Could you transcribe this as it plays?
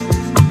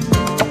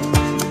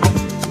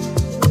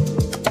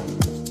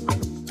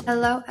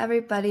Hello,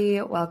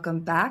 everybody. Welcome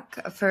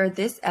back. For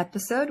this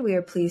episode, we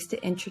are pleased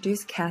to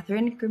introduce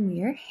Catherine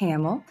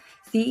Germier-Hamel,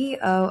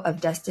 CEO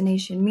of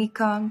Destination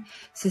Mekong,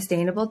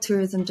 Sustainable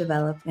Tourism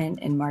Development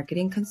and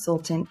Marketing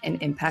Consultant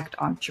and Impact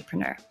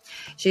Entrepreneur.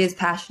 She is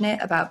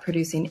passionate about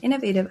producing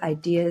innovative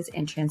ideas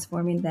and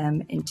transforming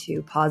them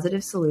into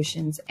positive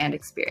solutions and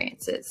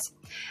experiences.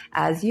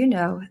 As you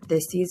know,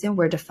 this season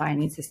we're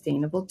defining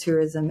sustainable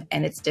tourism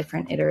and its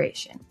different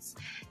iterations.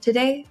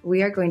 Today,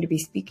 we are going to be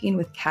speaking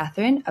with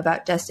Catherine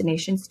about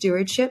destination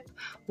stewardship,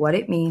 what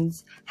it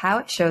means, how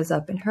it shows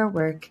up in her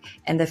work,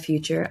 and the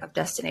future of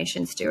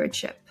destination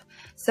stewardship.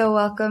 So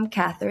welcome,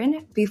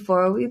 Catherine.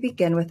 Before we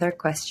begin with our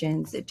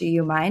questions, do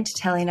you mind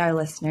telling our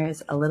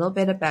listeners a little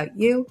bit about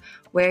you,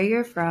 where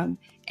you're from,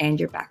 and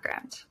your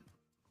background?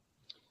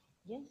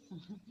 Yes,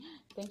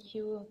 thank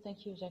you,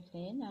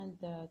 Jacqueline, and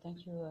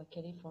thank you,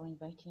 Kelly, for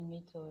inviting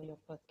me to your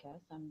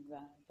podcast. I'm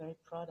very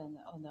proud and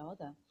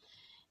honored.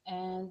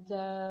 And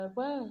to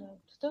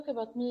talk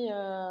about me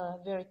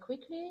very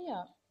quickly,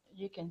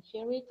 you can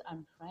hear it.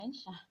 I'm French.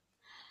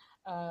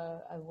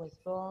 I was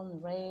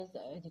born, raised,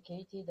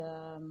 educated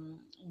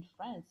in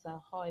France.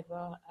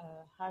 However,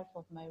 half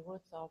of my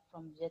roots are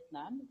from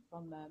Vietnam,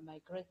 from my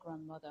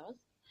great-grandmothers.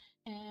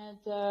 And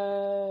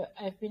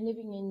I've been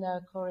living in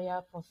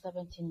Korea for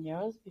 17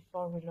 years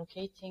before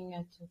relocating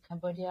to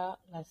Cambodia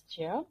last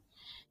year.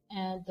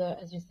 And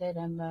as you said,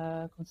 I'm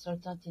a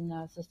consultant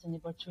in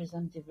sustainable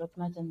tourism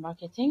development and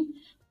marketing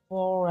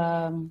for,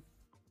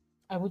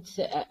 I would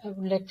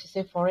like to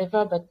say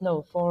forever, but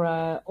no, for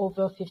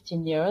over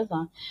 15 years.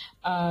 And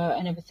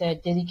I would say I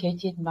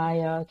dedicated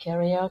my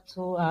career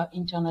to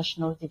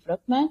international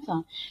development,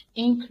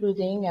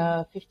 including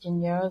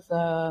 15 years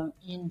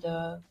in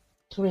the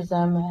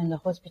tourism and the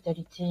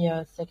hospitality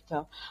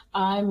sector.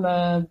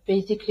 I'm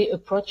basically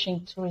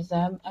approaching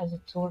tourism as a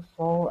tool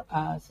for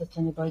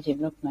sustainable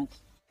development.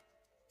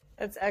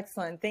 That's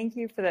excellent. Thank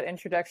you for that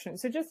introduction.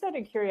 So just out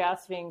of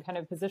curiosity and kind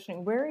of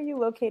positioning, where are you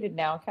located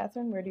now,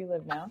 Catherine? Where do you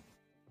live now?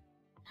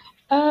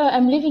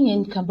 I'm living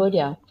in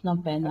Cambodia,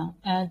 Phnom Penh.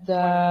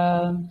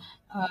 And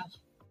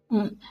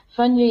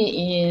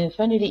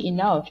funnily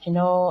enough,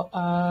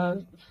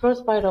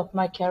 first part of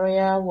my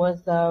career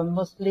was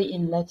mostly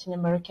in Latin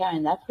America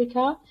and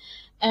Africa.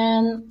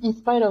 And in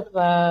spite of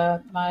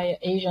my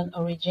Asian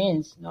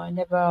origins, I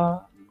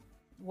never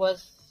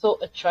was so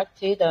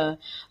attracted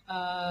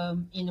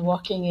in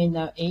working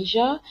in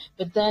Asia.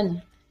 But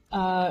then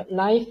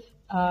life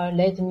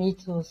led me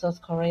to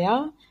South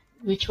Korea,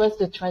 which was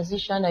the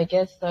transition, I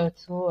guess, to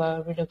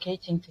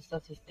relocating to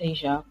Southeast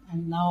Asia.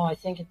 And now I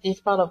think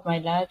this part of my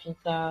life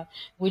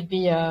will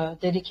be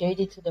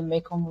dedicated to the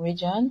Mekong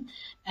region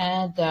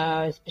and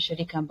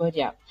especially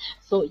Cambodia.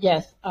 So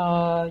yes,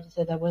 you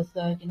said I was,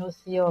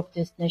 CEO of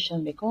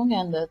Destination Mekong,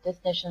 and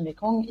Destination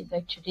Mekong is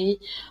actually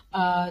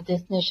a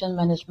destination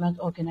management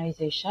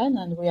organization,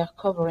 and we are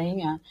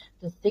covering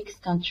the 6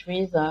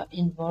 countries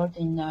involved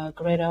in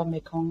Greater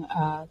Mekong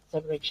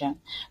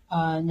sub-region,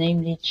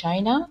 namely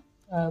China,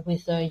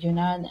 with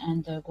Yunnan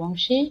and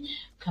Guangxi,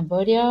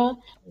 Cambodia,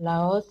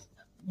 Laos,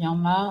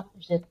 Myanmar,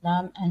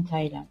 Vietnam, and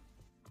Thailand.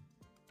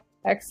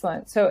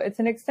 Excellent. So it's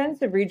an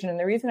extensive region. And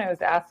the reason I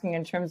was asking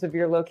in terms of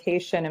your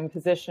location and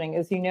positioning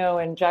is,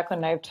 and Jacqueline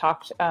and I have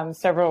talked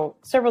several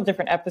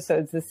different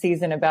episodes this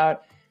season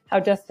about how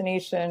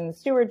destination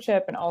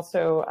stewardship and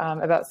also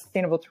about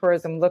sustainable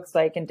tourism looks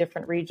like in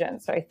different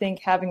regions. So I think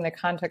having the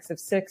context of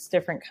 6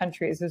 different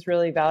countries is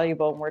really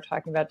valuable when we're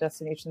talking about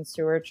destination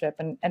stewardship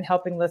and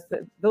helping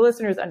the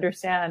listeners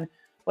understand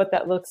what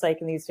that looks like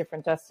in these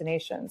different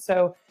destinations.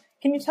 So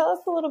can you tell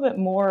us a little bit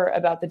more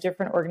about the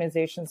different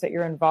organizations that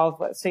you're involved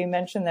with? So you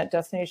mentioned that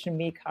Destination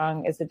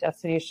Mekong is a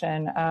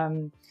destination,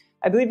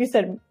 I believe you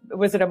said,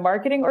 was it a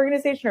marketing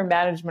organization or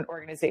management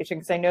organization?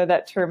 Because I know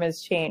that term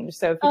has changed.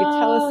 So if you could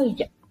tell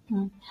us.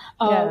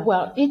 Yeah.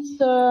 Well, it's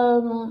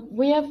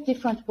we have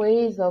different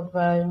ways of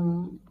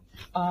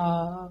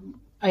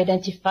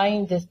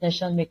identifying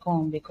Destination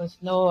Mekong because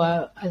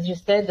as you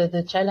said,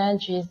 the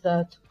challenge is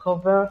to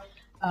cover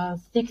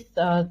 6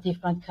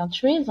 different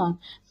countries.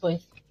 So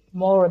it's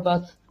more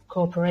about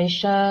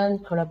cooperation,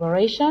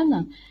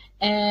 collaboration,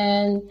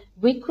 and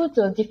we could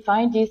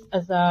define this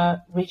as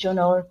a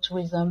regional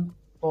tourism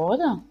board,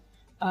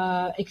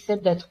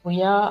 except that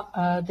we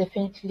are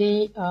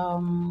definitely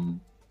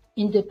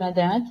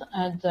independent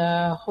and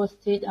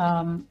hosted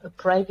a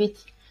private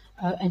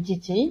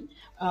entity,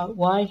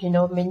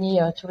 while many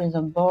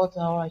tourism boards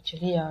are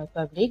actually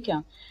public.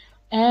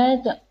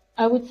 And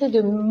I would say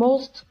the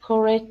most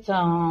correct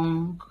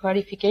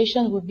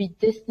qualification would be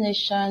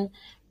destination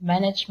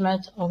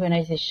management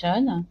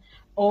organization,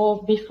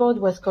 or before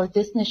it was called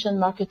destination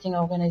marketing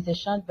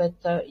organization, but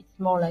it's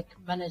more like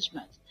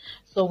management.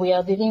 So we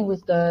are dealing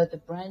with the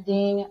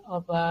branding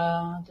of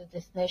the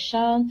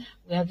destination.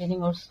 We are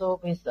dealing also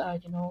with,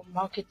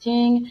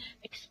 marketing,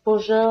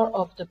 exposure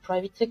of the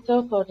private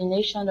sector,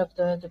 coordination of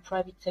the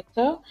private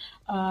sector.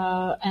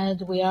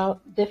 And we are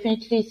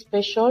definitely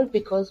special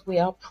because we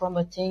are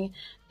promoting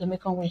the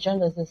Mekong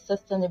region as a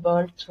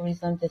sustainable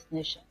tourism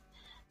destination.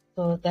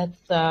 So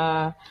that's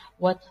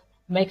what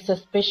makes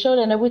us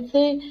special. And I would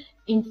say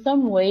in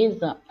some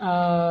ways,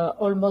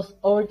 almost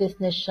all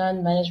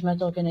destination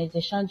management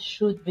organizations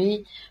should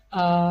be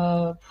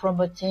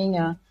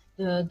promoting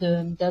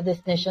the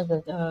destinations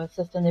as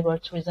sustainable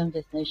tourism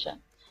destination.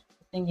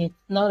 I think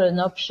it's not an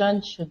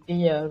option, should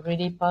be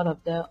really part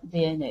of their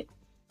DNA.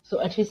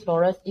 So at least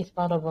for us, it's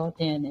part of our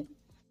DNA.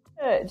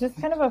 Just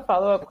kind of a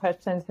follow-up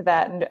question to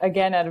that, and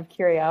again, out of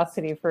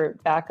curiosity for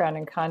background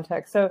and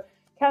context. So,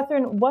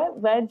 Catherine,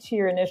 what led to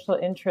your initial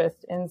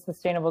interest in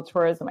sustainable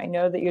tourism? I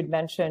know that you'd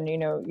mentioned,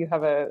 you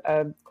have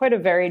a quite a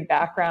varied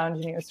background,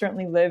 and you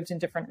certainly lived in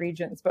different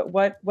regions. But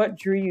what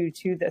drew you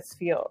to this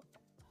field?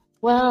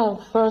 Well,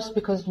 first,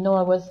 because, I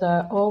was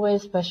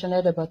always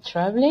passionate about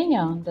traveling.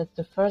 That's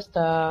the first,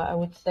 I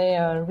would say,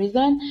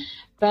 reason.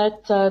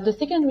 But the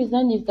second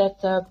reason is that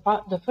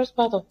the first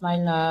part of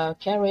my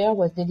career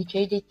was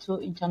dedicated to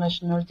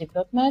international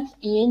development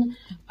in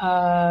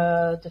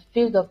the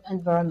field of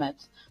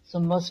environment. So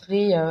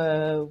mostly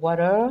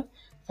water,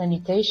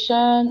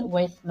 sanitation,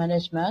 waste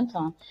management.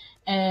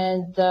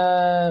 And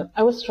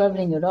I was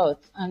traveling a lot.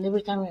 And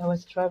every time I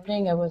was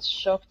traveling, I was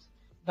shocked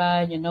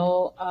by,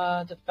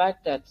 the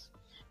fact that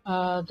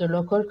the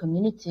local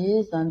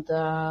communities and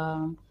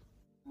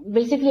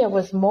basically I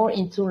was more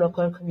into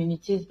local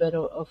communities, but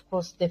of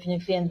course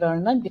definitely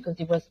environment because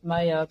it was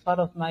my part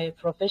of my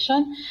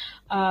profession.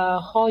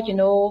 How,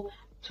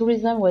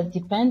 tourism was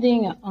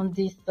depending on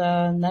these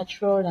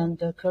natural and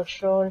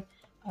cultural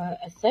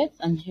assets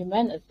and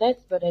human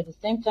assets, but at the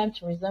same time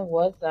tourism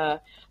was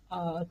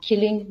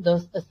killing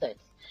those assets.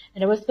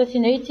 And I was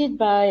fascinated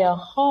by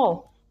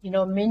how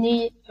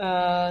many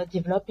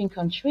developing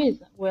countries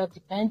were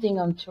depending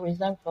on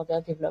tourism for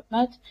their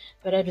development,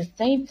 but at the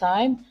same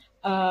time,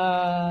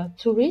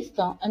 tourists,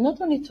 and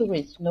not only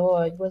tourists,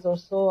 it was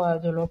also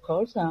the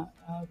locals.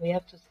 We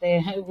have to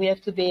say, we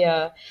have to be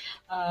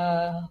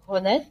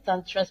honest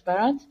and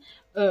transparent.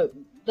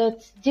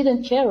 That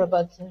didn't care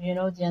about,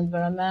 the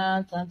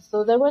environment, and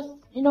so there was,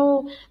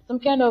 some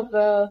kind of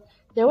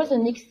there was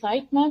an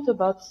excitement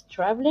about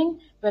traveling,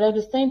 but at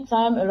the same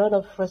time, a lot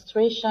of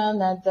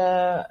frustration and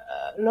a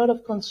lot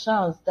of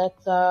concerns that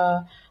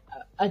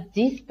at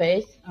this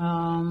pace,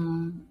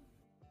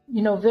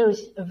 very,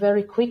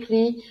 very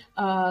quickly,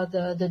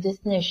 the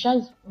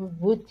destinations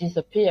would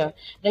disappear.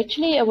 And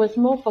actually, I was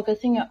more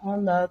focusing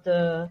on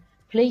the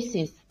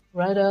places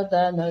rather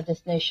than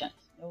destinations.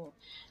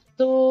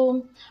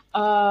 So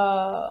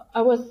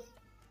I was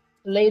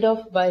laid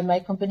off by my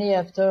company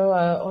after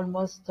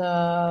almost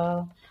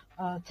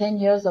 10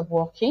 years of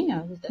working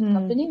with that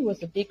company. It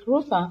was a big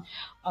group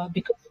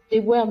because they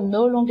were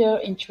no longer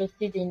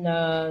interested in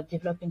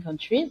developing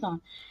countries.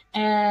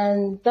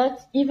 And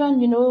that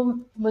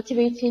even,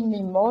 motivated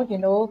me more,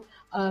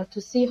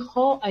 to see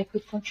how I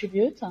could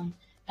contribute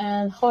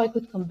and how I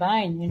could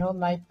combine,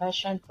 my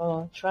passion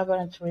for travel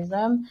and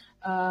tourism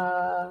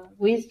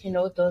with,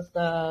 those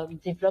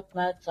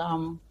development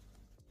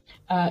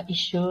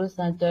issues.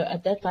 And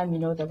at that time,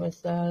 there was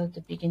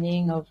the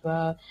beginning of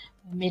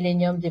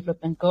Millennium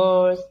Development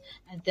Goals,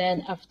 and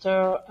then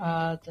after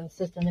the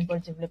Sustainable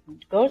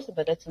Development Goals,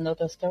 but that's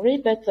another story.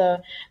 But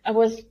I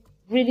was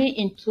really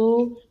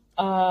into,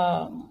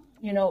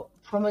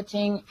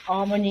 promoting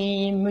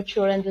harmony,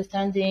 mutual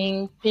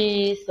understanding,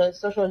 peace,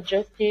 social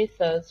justice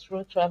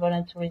through travel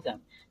and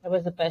tourism. That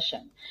was a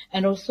passion.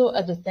 And also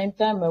at the same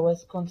time, I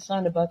was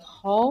concerned about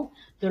how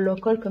the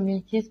local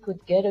communities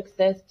could get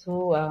access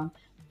to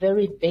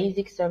very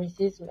basic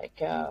services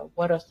like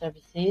water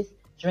services,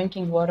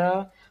 drinking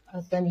water,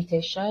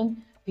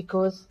 sanitation,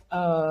 because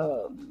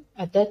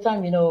at that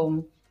time,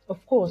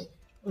 of course,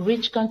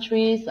 rich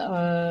countries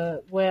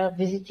were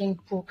visiting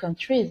poor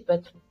countries,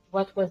 but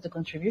what was the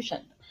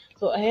contribution?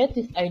 So I had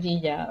this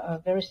idea, a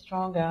very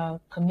strong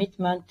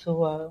commitment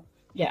to,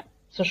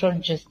 social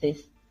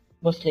justice,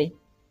 mostly.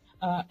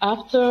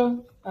 After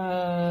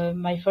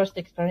my first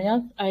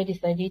experience, I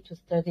decided to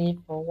study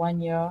for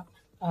 1 year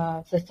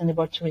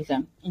sustainable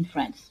tourism in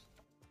France.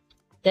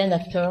 Then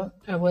after,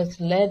 I was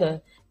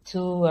led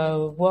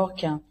to work,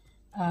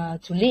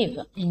 to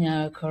live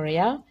in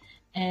Korea.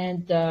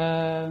 And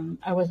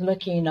I was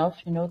lucky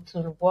enough,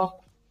 to work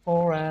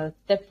for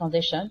STEP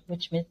Foundation,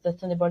 which means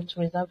Sustainable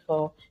Tourism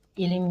for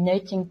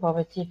Eliminating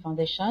Poverty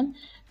Foundation,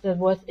 that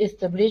was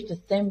established the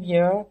same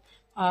year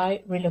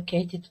I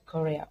relocated to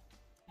Korea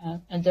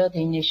under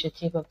the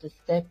initiative of the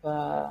STEP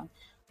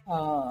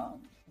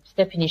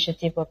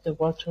initiative of the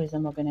World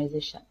Tourism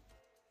Organization.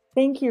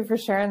 Thank you for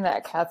sharing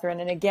that, Catherine.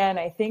 And again,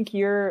 I think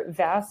your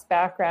vast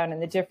background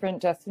and the different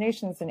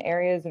destinations and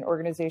areas and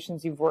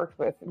organizations you've worked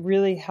with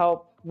really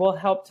will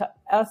help to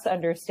us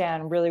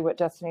understand really what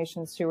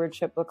destination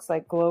stewardship looks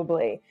like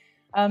globally.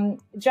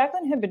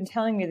 Jacqueline had been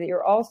telling me that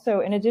you're also,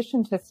 in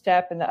addition to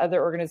STEP and the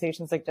other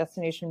organizations like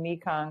Destination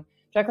Mekong,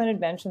 Jacqueline had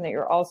mentioned that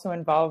you're also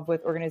involved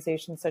with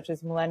organizations such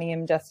as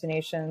Millennium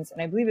Destinations,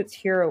 and I believe it's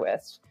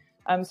Heroist.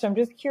 So I'm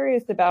just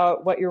curious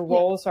about what your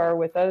roles are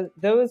with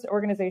those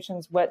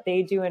organizations, what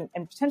they do, and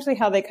potentially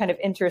how they kind of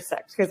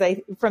intersect. Because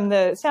from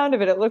the sound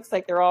of it, it looks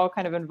like they're all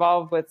kind of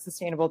involved with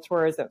sustainable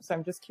tourism. So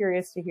I'm just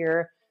curious to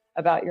hear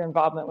about your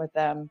involvement with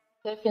them.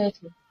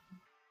 Definitely.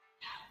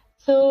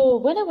 So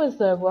when I was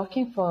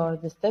working for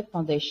the STEP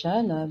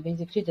Foundation,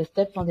 basically the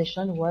STEP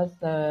Foundation was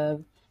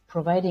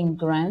providing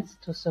grants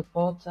to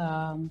support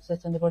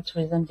sustainable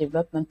tourism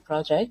development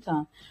projects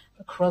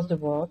across the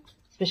world,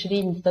 especially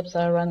in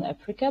sub-Saharan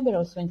Africa, but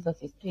also in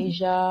Southeast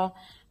Asia,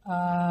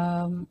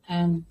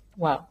 and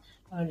well,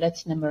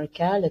 Latin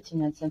America,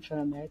 Latin and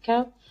Central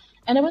America.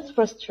 And I was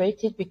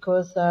frustrated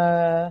because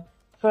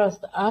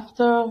first,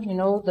 after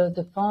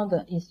the fund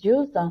is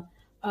used,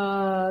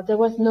 there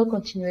was no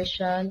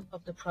continuation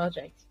of the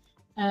project,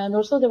 and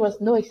also there was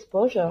no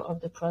exposure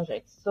of the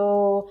project.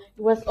 So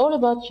it was all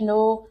about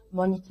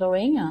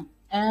monitoring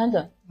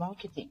and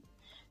marketing.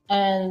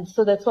 And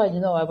so that's why,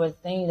 I was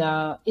saying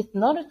it's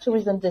not a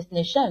tourism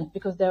destination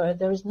because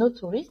there is no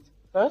tourist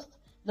first.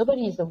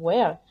 Nobody is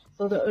aware.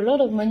 So a lot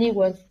of money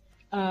was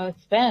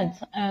spent,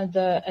 and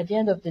at the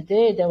end of the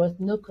day, there was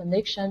no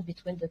connection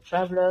between the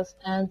travelers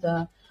and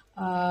the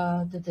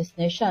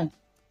destination.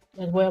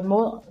 That were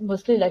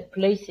mostly like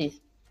places.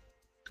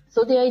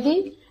 So the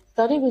idea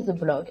started with a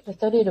blog. I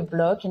started a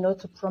blog,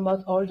 to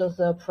promote all those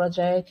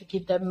projects, to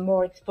give them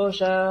more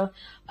exposure,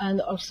 and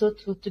also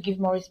to give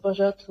more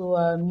exposure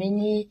to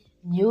many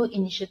new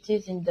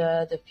initiatives in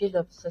the field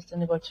of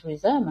sustainable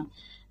tourism.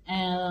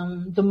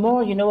 And the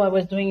more, I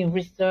was doing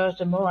research,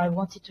 the more I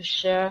wanted to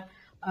share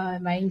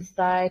my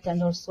insight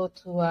and also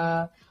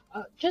to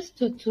just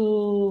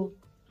to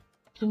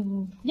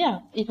yeah,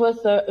 it was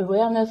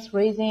awareness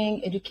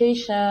raising,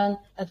 education,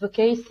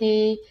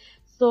 advocacy.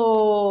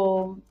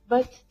 So,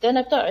 but then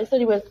after I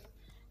thought it was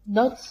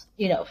not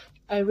enough.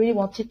 I really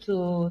wanted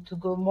to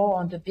go more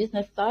on the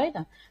business side.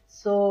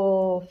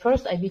 So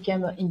first I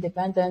became an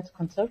independent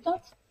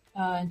consultant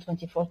in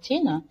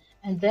 2014.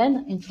 And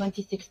then in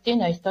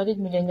 2016 I started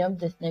Millennium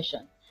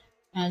Destination.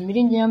 And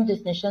Millennium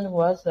Destination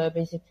was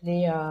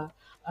basically a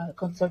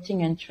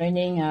consulting and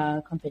training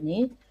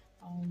company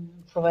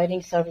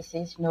providing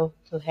services,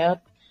 to help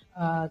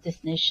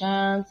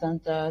destinations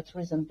and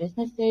tourism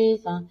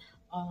businesses,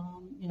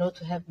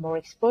 to have more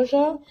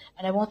exposure.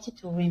 And I wanted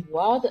to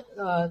reward,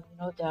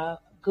 their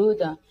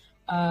good,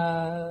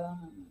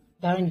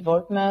 their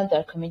involvement,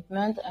 their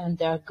commitment, and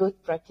their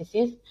good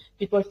practices.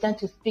 People tend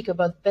to speak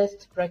about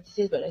best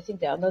practices, but I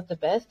think they are not the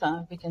best.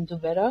 We can do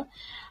better.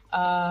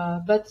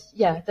 But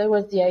yeah, that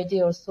was the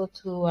idea also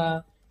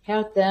to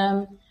help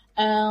them.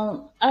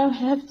 I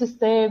have to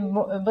say,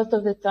 most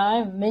of the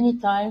time, many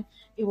times,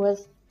 it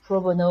was pro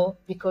bono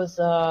because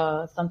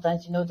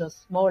sometimes, those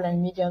small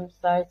and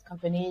medium-sized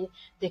companies,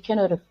 they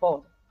cannot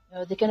afford.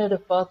 They cannot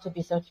afford to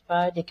be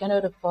certified. They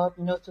cannot afford,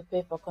 to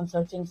pay for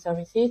consulting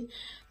services.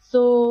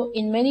 So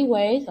in many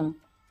ways,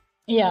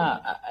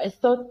 I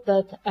thought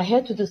that I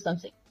had to do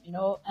something,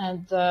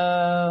 and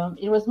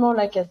it was more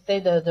like I say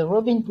the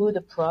Robin Hood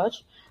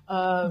approach.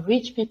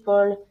 Rich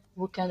people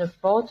who can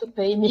afford to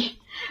pay me,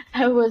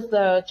 I was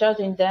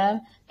charging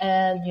them,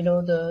 and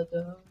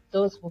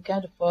those who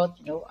can't afford,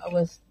 I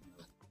was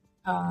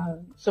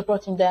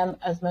supporting them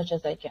as much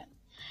as I can.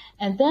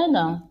 And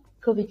then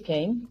COVID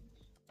came.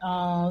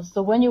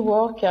 So when you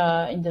work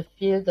in the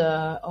field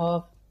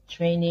of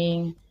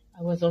training,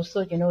 I was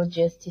also,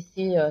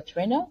 GSTC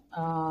trainer,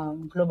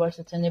 Global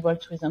Sustainable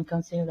Tourism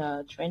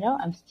Council trainer.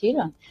 I'm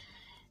still.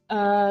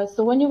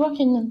 So when you work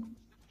in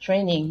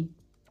training,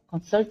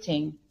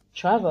 consulting,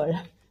 travel,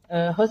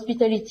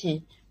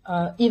 hospitality,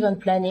 event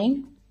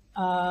planning,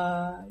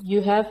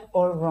 you have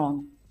all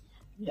wrong.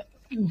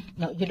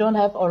 No, you don't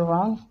have all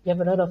wrong. You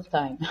have a lot of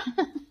time,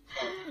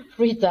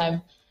 free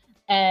time.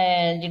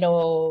 And,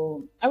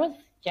 I was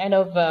kind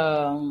of,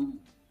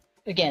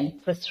 again,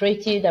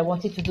 frustrated. I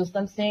wanted to do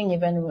something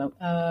even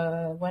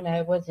when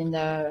I was in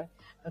a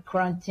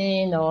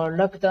quarantine or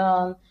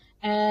lockdown.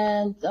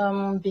 And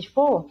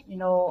before,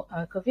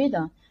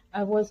 COVID,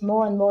 I was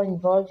more and more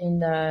involved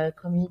in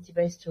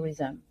community-based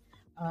tourism.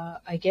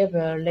 I gave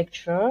a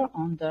lecture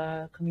on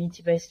the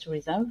community-based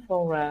tourism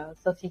for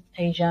Southeast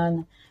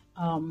Asian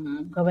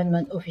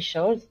government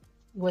officials.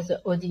 It was an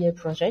ODA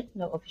project,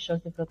 Official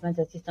Development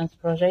Assistance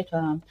Project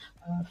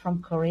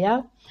from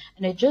Korea.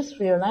 And I just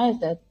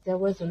realized that there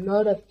was a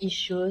lot of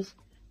issues,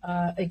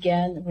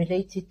 again,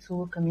 related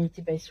to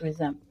community-based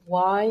tourism.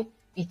 Why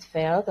it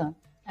failed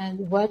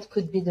and what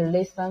could be the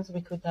lessons we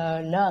could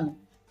learn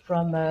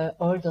from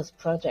all those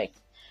projects.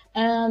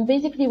 And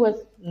basically it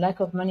was lack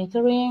of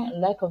monitoring,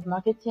 lack of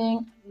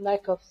marketing,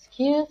 lack of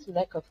skills,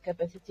 lack of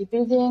capacity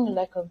building,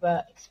 lack of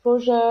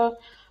exposure,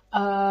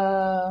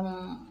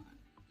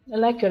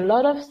 like a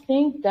lot of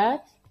things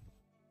that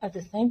at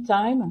the same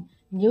time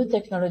new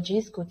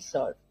technologies could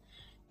solve.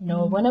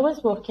 When I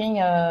was working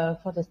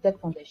for the STEP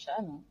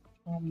Foundation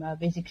from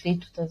basically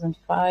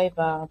 2005,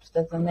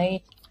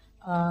 2008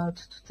 to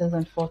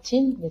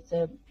 2014, let's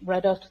say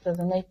right after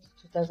 2008 to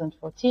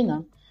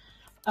 2014,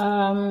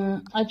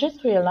 I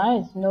just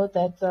realized,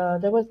 that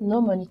there was no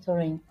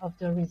monitoring of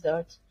the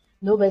results,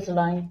 no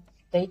baseline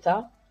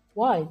data.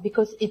 Why?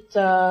 Because it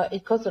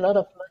costs a lot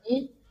of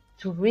money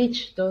to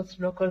reach those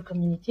local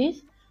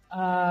communities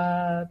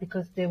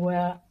because they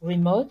were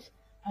remote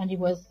and it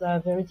was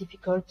very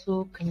difficult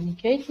to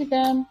communicate with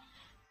them.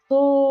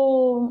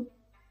 So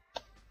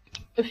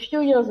a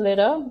few years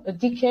later, a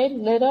decade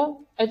later,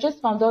 I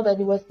just found out that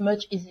it was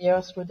much easier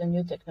through the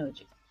new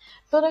technology.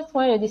 So that's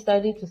why I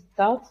decided to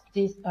start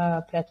this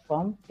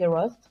platform,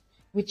 Heroes,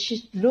 which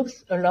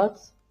looks a lot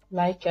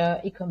like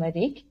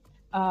Ecomatic.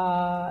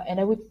 And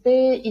I would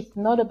say it's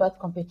not about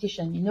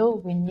competition.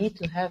 We need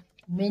to have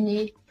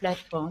many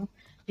platforms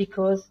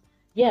because,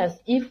 yes,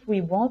 if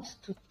we want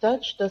to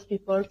touch those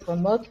people,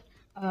 promote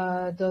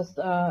those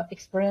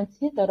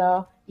experiences that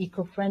are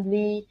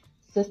eco-friendly,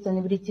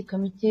 sustainability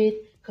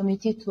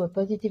committed to a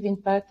positive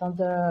impact on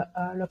the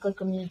local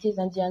communities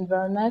and the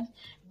environment,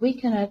 we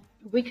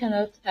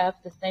cannot have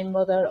the same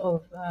model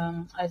of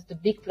as the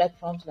big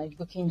platforms like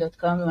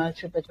Booking.com,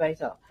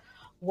 TripAdvisor.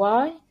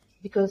 Why?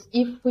 Because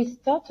if we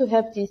start to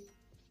have this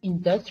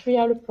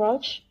industrial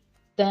approach,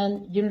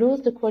 then you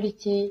lose the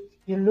quality,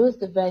 you lose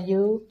the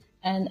value,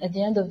 and at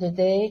the end of the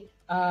day,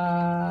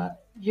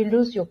 you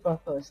lose your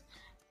purpose.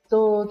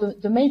 So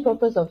the main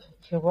purpose of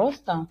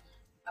Heroes,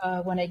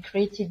 when I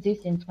created this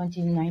in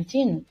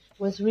 2019,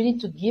 was really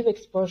to give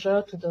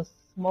exposure to those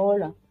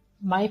small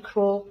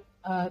micro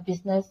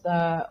business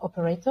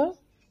operators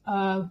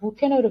who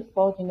cannot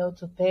afford,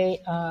 to pay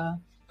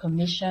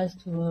commissions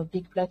to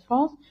big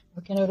platforms,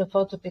 who cannot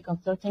afford to pay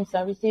consulting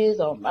services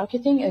or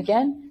marketing.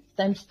 Again,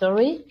 same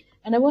story.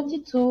 And I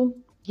wanted to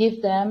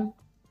give them,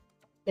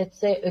 let's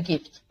say, a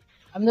gift.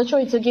 I'm not sure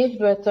it's a gift,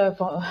 but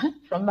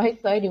from my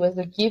side, it was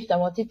a gift I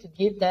wanted to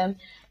give them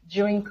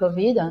during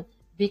COVID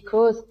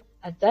because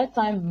at that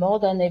time, more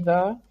than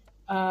ever,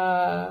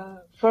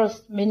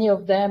 first, many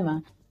of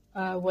them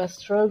were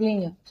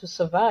struggling to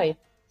survive.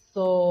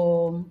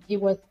 So it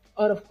was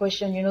out of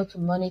question, to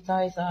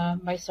monetize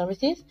my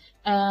services.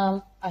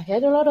 I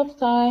had a lot of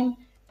time.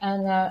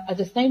 And at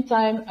the same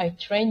time, I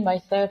trained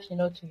myself,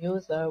 to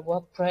use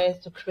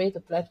WordPress to create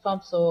a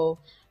platform. So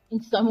in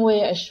some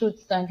way, I should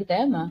thank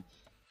them.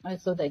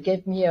 So they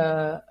gave me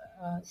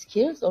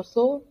skills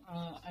also.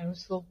 I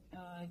also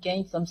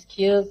gained some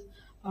skills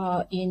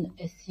in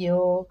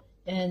SEO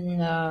and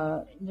in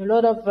a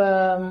lot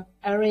of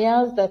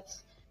areas that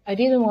I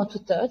didn't want to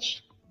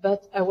touch,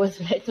 but I was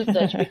led to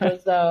touch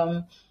because,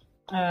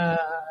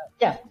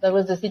 that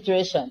was the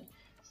situation.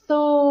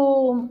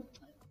 So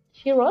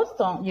Heroes,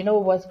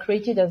 was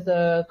created as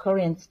a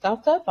Korean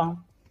startup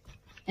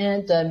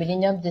and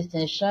Millennium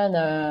Destination,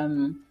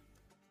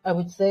 I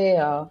would say,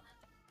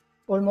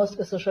 almost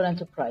a social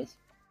enterprise.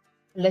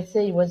 Let's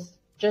say it was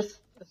just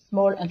a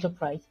small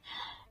enterprise.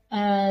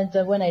 And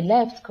when I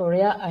left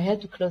Korea, I had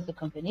to close the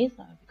companies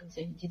because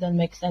it didn't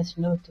make sense,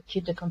 to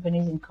keep the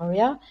companies in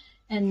Korea.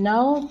 And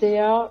now they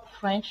are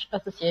French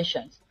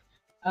associations.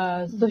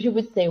 So you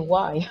would say,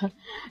 why?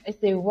 I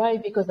say, why?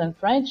 Because I'm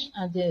French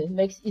and it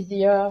makes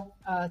easier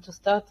to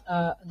start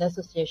an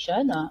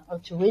association or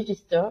to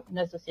register an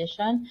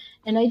association.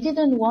 And I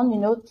didn't want,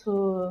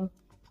 to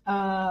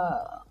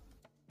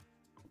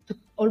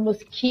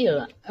almost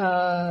kill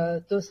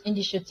those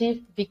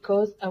initiatives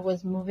because I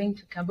was moving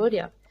to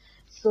Cambodia.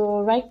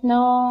 So right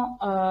now,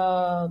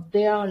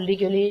 they are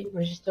legally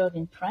registered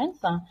in France.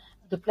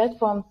 The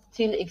platform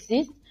still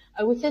exists.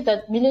 I would say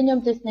that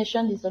Millennium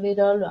Destination is a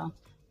little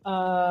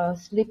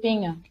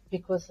sleeping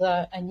because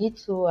I need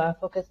to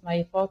focus my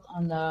effort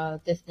on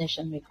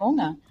Destination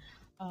Mekong.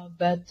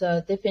 But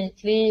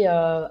definitely,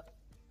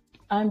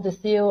 I'm the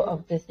CEO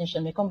of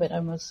Destination Mekong, but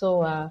I'm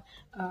also a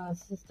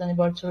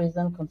sustainable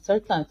tourism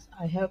consultant.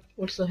 I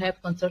also have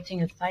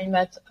consulting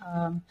assignment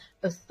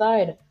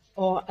aside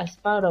or as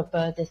part of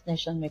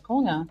Destination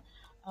Mekong.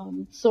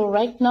 So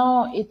right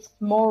now, it's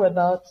more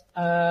about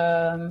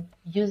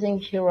using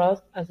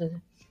Heroes as a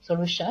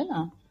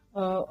solution,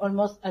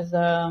 almost as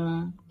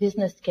a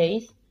business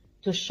case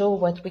to show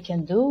what we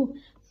can do.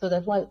 So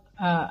that's why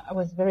I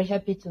was very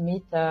happy to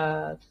meet,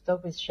 to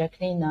talk with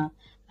Jacqueline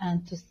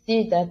and to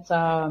see that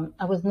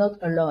I was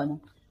not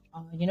alone.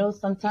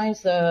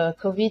 Sometimes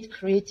COVID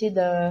created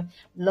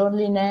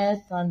loneliness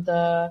and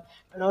a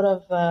lot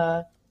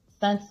of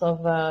sense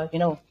of,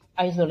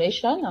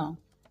 isolation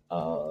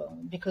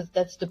because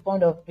that's the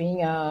point of being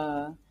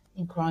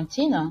in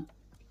quarantine.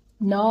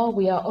 Now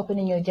we are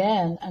opening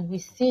again and we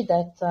see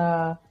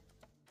that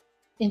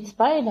in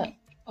spite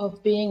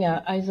of being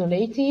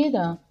isolated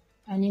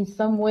and in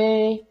some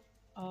way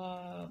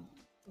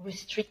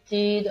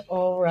restricted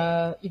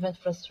or even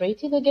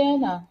frustrated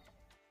again,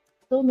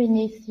 so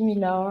many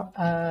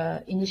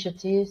similar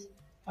initiatives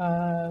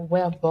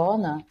were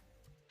born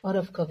out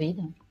of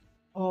COVID.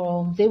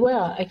 They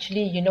were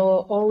actually,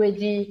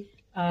 already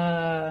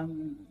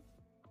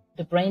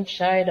the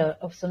brainchild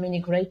of so many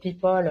great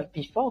people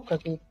before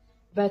COVID.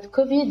 But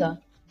COVID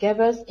gave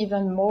us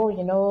even more,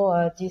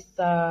 this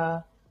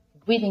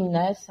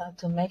willingness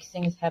to make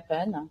things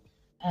happen.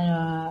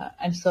 And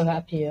I'm so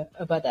happy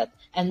about that.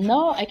 And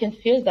now I can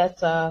feel that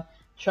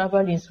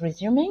travel is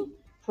resuming,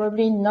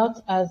 probably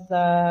not as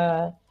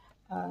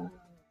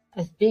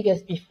big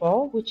as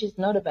before, which is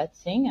not a bad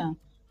thing.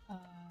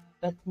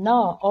 But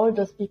now all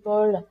those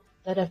people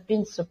that have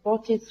been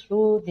supported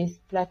through these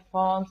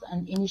platforms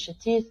and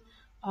initiatives,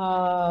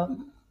 I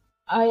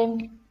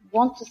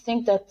want to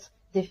think that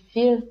they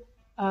feel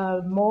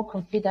more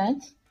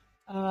confident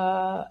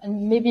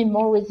and maybe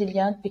more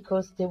resilient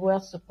because they were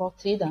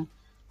supported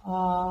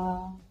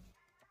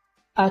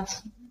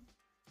at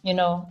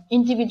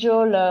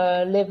individual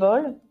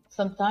level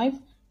sometimes,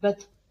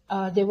 but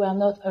they were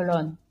not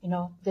alone.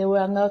 They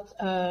were not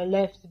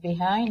left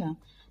behind,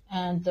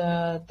 and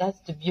that's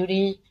the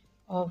beauty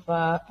of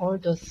all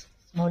those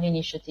small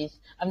initiatives.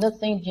 I'm not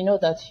saying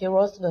that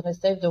heroes will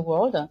save the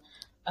world.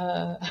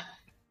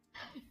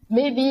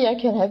 Maybe I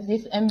can have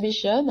this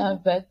ambition,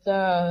 but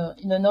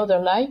in another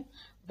life.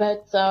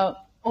 But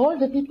all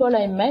the people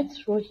I met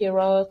through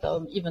Heroes,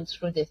 or even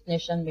through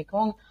Destination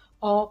Mekong,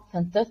 are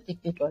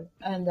fantastic people,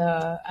 and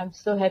I'm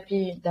so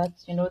happy that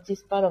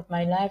this part of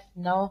my life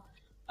now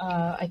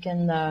I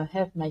can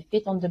have my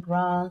feet on the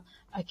ground.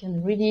 I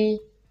can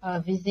really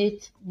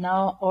visit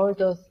now all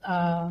those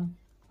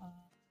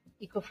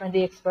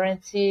eco-friendly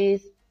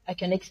experiences. I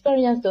can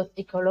experience those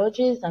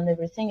ecologies and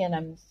everything, and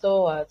I'm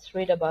so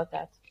thrilled about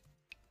that.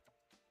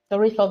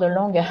 Sorry for the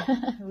long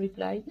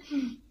reply.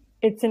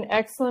 It's an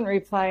excellent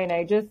reply.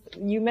 And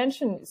you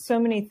mentioned so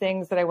many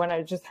things that I want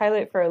to just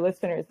highlight for our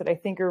listeners that I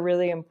think are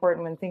really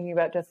important when thinking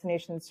about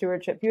destination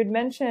stewardship. You had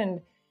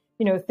mentioned,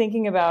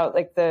 thinking about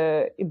like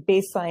the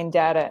baseline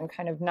data and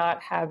kind of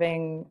not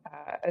having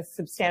a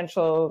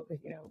substantial,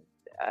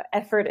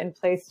 effort in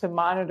place to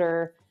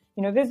monitor,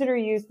 visitor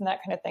use and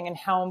that kind of thing, and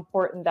how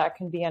important that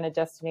can be on a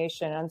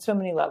destination on so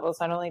many levels,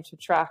 not only to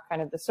track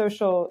kind of the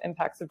social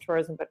impacts of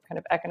tourism, but kind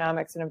of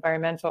economics and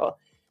environmental.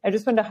 I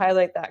just wanted to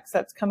highlight that because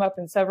that's come up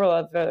in several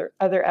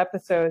other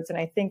episodes. And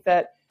I think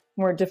that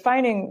when we're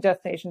defining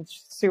destination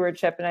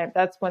stewardship, and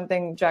that's one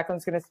thing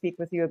Jacqueline's going to speak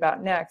with you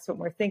about next, when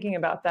we're thinking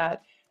about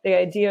that, the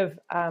idea of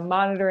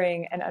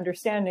monitoring and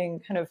understanding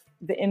kind of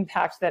the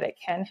impact that it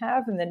can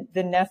have, and then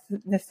the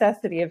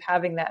necessity of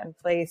having that in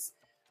place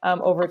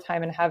over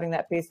time and having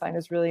that baseline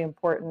is really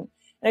important.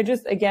 And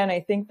I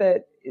think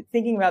that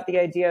thinking about the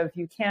idea of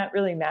you can't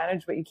really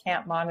manage what you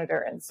can't monitor.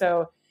 And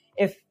so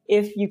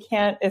if you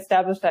can't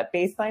establish that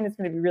baseline, it's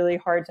going to be really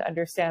hard to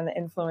understand the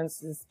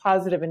influences,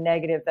 positive and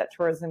negative, that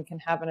tourism can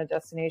have on a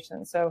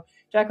destination. So,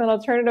 Jacqueline,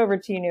 I'll turn it over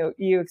to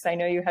you because I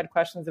know you had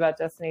questions about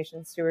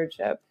destination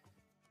stewardship.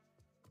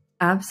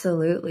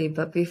 Absolutely.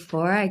 But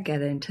before I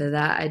get into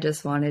that, I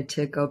just wanted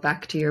to go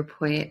back to your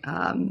point,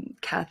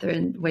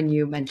 Catherine, when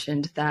you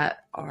mentioned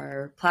that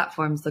our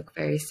platforms look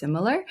very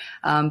similar,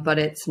 but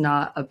it's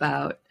not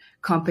about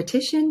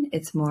competition.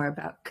 It's more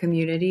about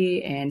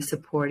community and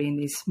supporting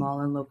these small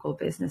and local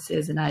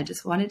businesses. And I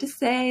just wanted to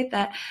say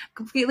that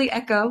completely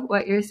echo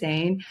what you're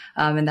saying.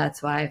 And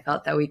that's why I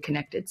felt that we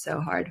connected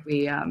so hard.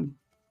 We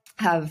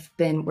have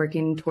been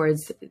working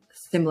towards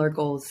similar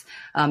goals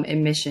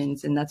and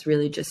missions, and that's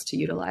really just to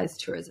utilize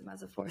tourism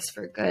as a force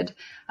for good.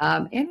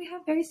 And we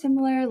have very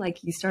similar,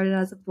 like you started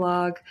as a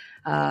blog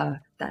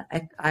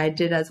that I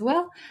did as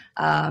well.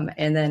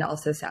 And then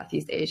also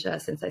Southeast Asia,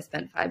 since I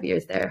spent 5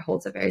 years there,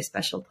 holds a very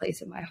special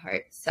place in my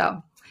heart.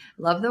 So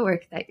love the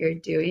work that you're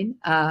doing.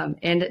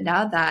 And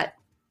now that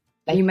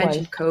you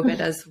mentioned COVID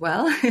as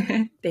well.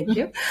 Thank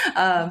you.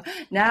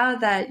 Now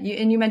that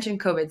you mentioned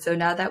COVID, so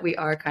now that we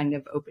are kind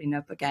of opening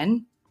up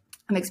again,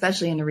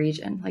 especially in a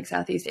region like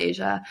Southeast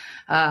Asia,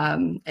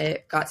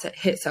 it got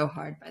hit so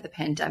hard by the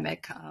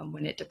pandemic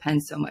when it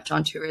depends so much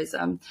on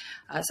tourism.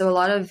 So a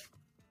lot of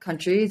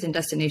countries and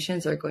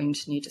destinations are going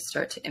to need to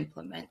start to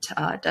implement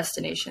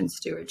destination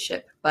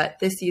stewardship. But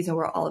this season,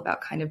 we're all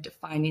about kind of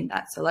defining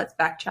that. So let's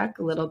backtrack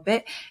a little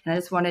bit. And I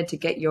just wanted to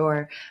get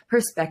your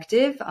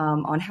perspective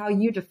on how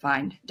you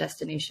defined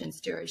destination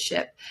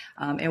stewardship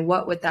and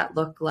what would that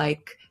look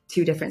like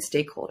to different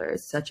stakeholders,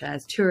 such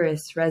as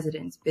tourists,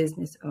 residents,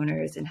 business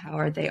owners, and how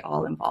are they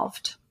all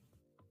involved?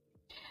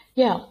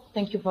 Yeah,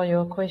 thank you for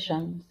your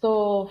question.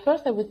 So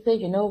first, I would say,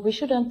 we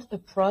shouldn't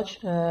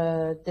approach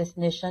a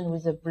destination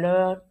with a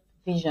blurred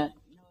vision.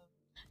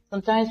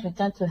 Sometimes we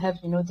tend to have,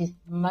 this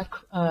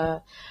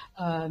macro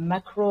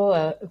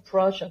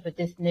approach of a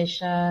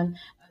destination,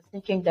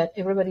 thinking that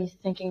everybody's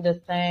thinking the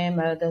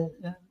same,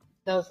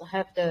 does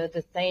have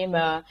the same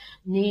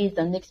needs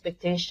and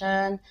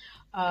expectation.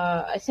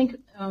 I think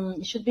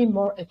it should be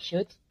more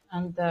acute,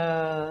 and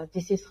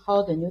this is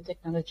how the new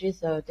technologies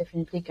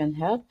definitely can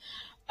help.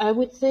 I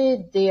would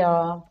say they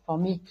are, for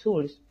me,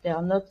 tools. They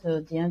are not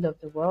the end of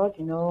the world.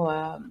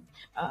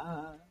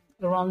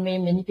 Around me,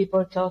 many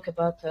people talk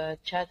about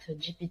Chat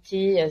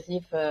GPT as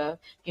if,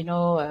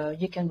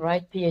 you can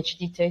write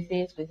PhD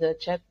thesis with a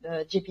Chat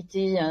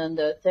GPT and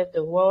save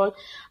the world.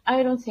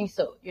 I don't think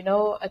so.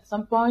 At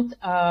some point,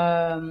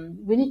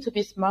 we need to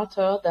be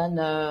smarter than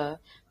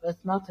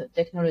smart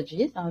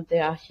technologies, and they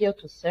are here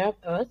to serve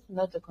us,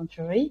 not the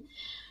contrary.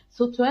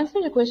 So to answer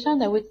the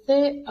question, I would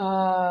say,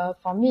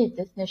 for me,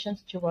 destination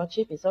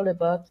stewardship is all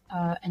about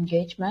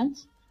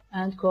engagement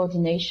and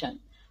coordination.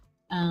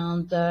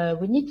 And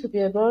we need to be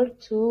able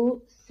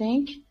to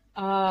think,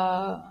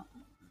 to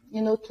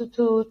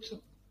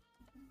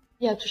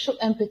show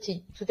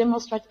empathy, to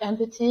demonstrate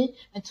empathy,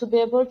 and to be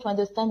able to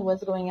understand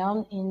what's going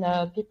on in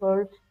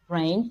people's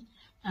brains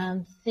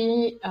and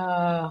see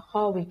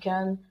how we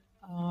can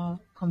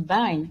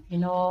combine,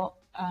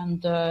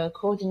 and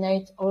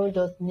coordinate all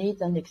those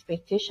needs and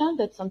expectations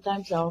that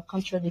sometimes are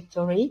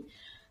contradictory,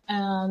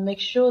 and make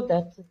sure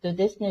that the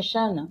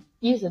destination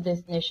is a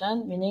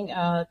destination, meaning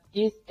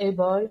is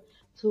able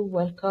to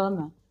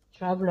welcome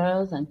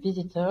travelers and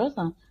visitors,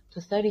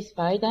 to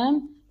satisfy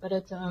them, but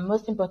it's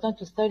most important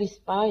to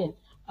satisfy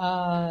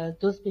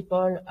those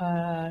people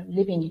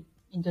living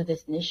in the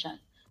destination.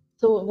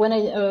 So when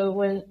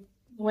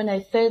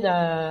I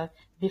said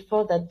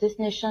before that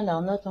destinations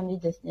are not only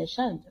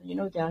destinations,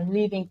 they are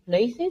living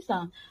places.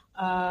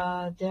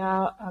 They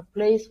are a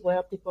place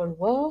where people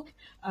work,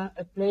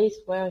 a place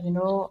where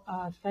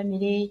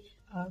family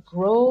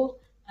grow,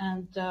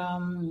 and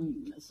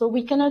so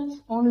we cannot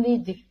only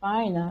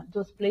define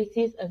those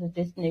places as a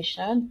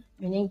destination,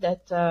 meaning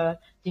that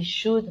they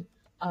should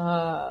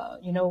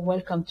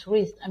welcome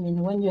tourists. I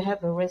mean, when you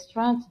have a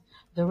restaurant,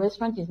 the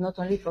restaurant is not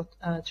only for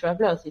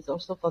travelers; it's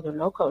also for the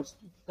locals.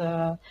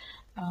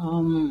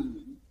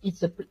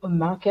 It's a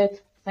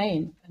market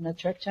same, an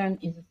attraction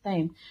is the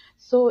same.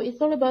 So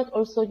it's all about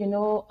also,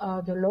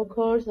 the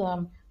locals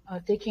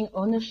taking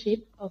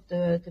ownership of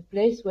the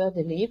place where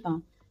they live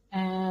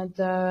and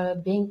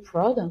being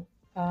proud.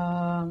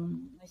 I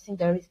think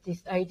there is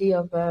this idea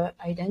of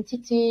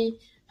identity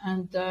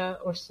and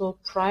also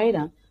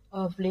pride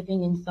of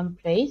living in some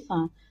place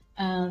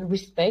and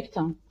respect.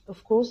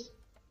 Of course,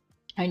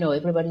 I know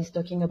everybody's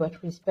talking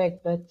about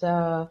respect, but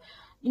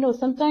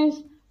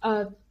sometimes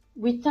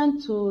we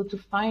tend to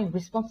find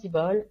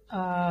responsible,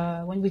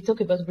 when we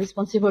talk about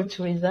responsible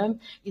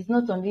tourism, it's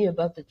not only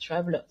about the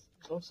travelers,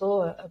 it's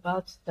also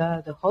about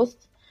the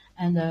host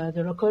and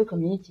the local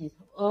communities,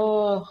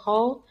 or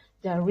how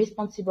they are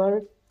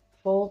responsible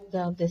for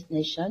their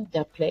destination,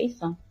 their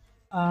place.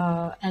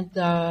 And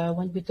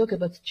when we talk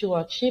about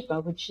stewardship,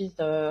 which is,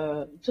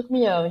 it took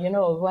me a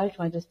while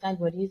to understand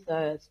what is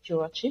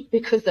stewardship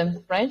because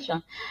I'm French,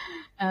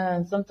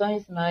 and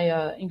sometimes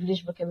my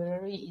English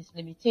vocabulary is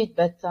limited.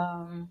 But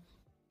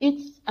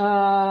it's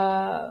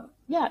all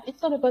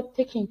about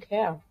taking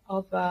care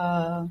of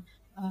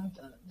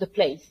the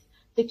place,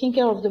 taking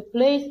care of the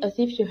place as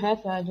if you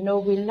have,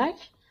 we like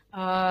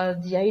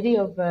the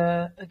idea of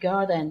a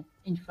garden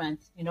in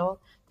France,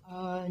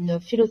 the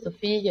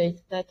philosophy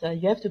is that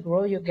you have to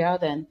grow your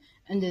garden,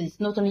 and it's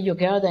not only your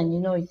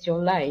garden, it's your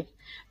life.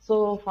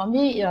 So for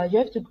me, you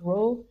have to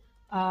grow,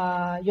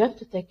 you have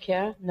to take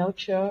care,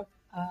 nurture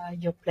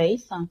your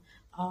place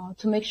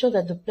to make sure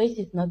that the place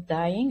is not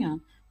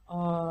dying.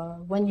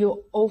 When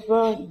you're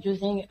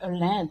overusing a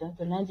land,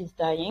 the land is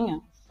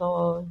dying,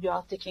 so you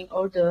are taking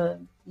all the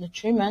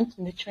nutrients.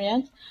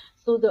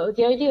 So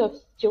the idea of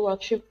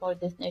stewardship for a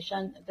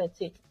destination, that's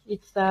it.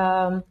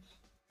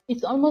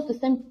 It's almost the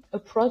same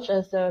approach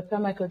as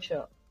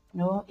permaculture.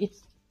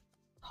 It's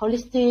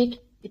holistic,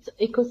 it's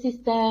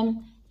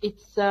ecosystem,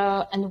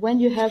 and when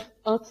you have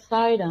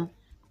outside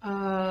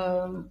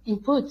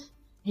input,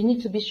 you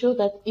need to be sure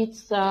that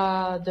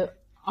the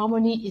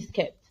harmony is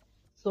kept.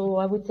 So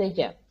I would say,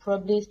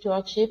 probably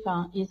stewardship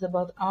is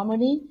about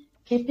harmony,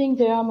 keeping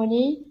the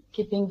harmony,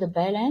 keeping the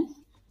balance,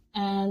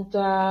 and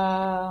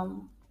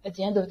at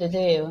the end of the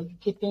day,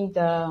 keeping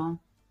the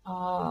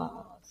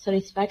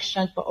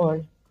satisfaction for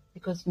all.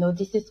 Because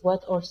this is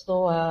what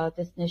also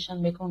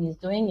Destination Mekong is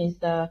doing, is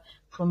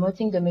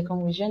promoting the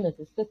Mekong region as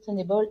a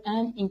sustainable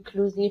and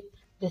inclusive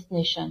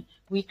destination.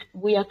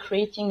 We are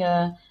creating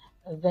a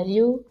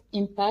value,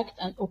 impact,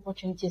 and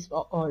opportunities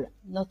for all,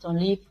 not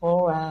only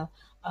for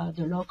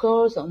the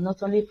locals or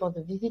not only for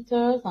the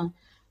visitors.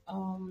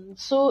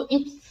 So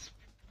it's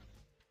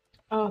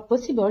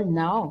possible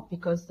now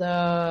because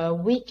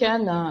we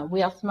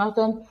are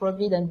smarter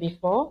probably than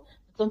before.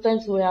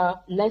 Sometimes we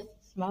are less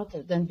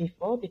smarter than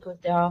before because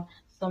there are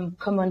some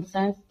common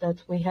sense that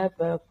we have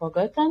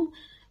forgotten.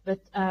 But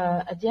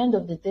at the end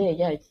of the day,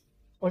 it's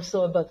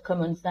also about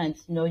common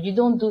sense. You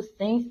don't do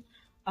things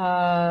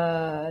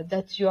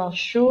that you are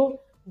sure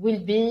will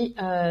be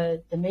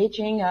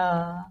damaging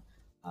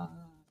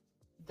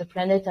the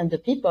planet and the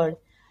people.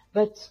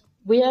 But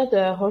we had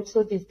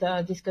also this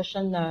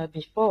discussion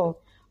before.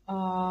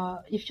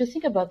 If you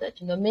think about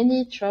that,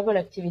 many travel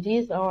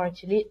activities are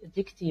actually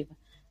addictive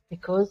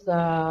because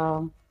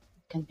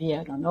can be,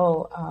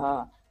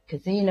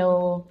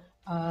 casino,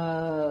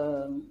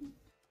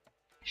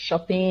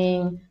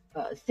 shopping,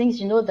 things,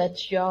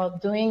 that you are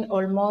doing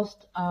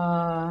almost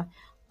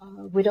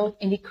without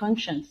any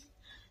conscience.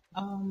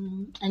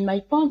 And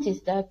my point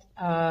is that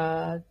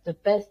the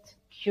best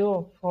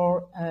cure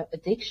for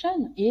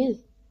addiction is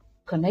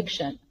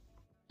connection.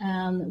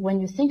 And when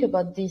you think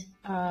about this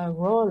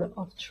role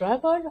of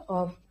travel,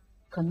 of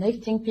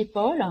connecting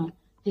people,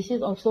 this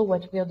is also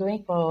what we are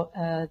doing for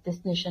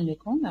Destination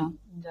Mekong,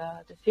 in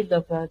the field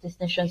of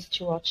destination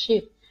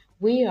stewardship.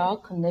 We are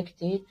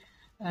connecting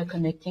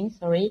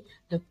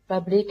the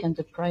public and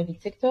the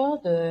private sector,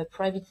 the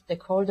private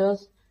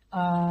stakeholders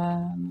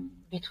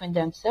between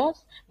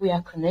themselves. We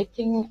are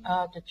connecting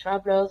the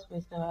travelers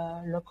with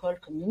the local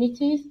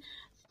communities.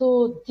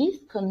 So this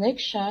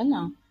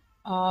connection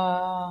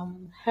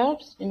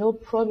helps,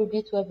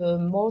 probably to have a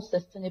more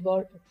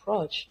sustainable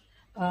approach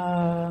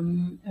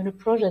an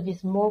approach that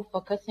is more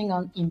focusing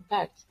on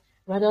impact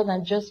rather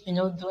than just,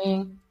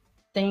 doing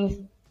things,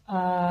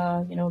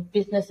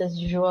 business as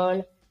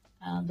usual.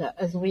 And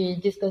as we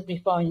discussed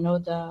before,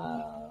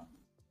 the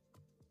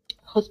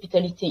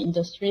hospitality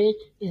industry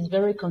is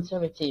very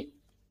conservative.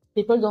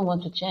 People don't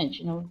want to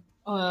change,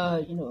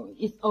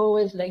 it's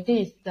always like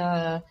this.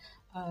 The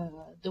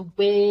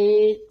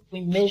way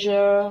we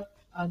measure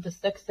the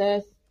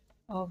success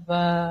of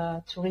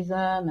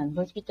tourism and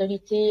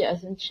hospitality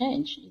hasn't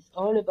changed. It's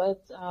all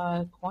about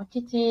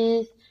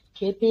quantities,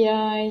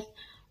 KPIs.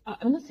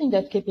 I'm not saying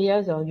that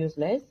KPIs are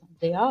useless.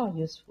 They are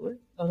useful.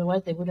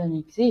 Otherwise, they wouldn't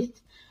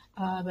exist.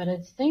 But at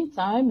the same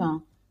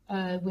time,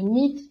 we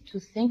need to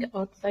think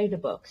outside the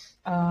box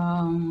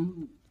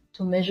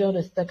to measure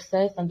the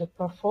success and the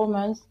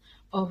performance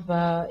of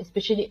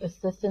especially a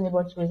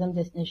sustainable tourism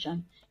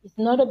destination. It's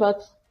not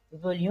about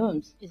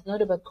volumes. It's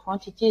not about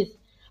quantities.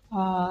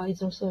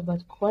 It's also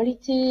about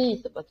quality.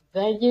 It's about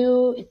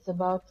value. It's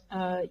about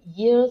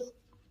years,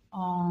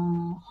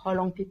 how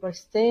long people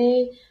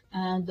stay,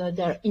 and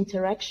their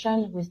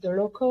interaction with the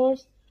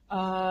locals.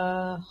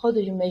 How do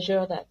you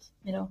measure that?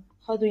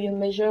 How do you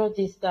measure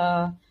this?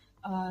 The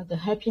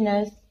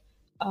happiness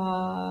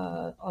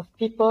of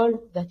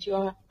people that you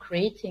are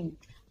creating,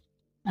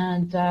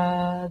 and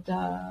the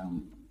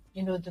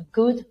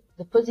good,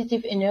 the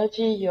positive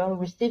energy you are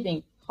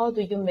receiving. How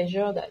do you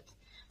measure that?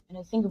 And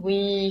I think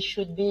we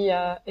should be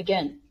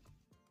again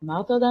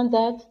smarter than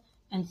that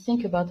and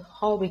think about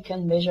how we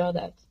can measure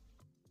that.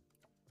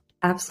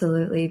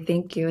 Absolutely.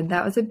 Thank you. And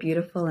that was a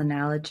beautiful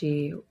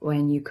analogy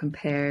when you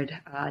compared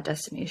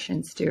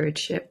destination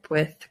stewardship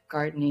with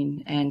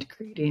gardening and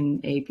creating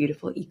a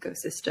beautiful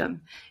ecosystem.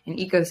 An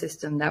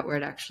ecosystem, that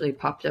word actually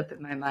popped up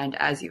in my mind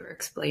as you were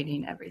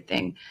explaining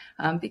everything,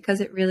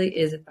 because it really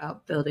is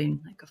about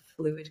building like a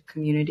fluid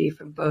community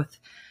from both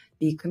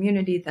the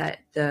community that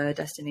the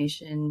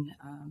destination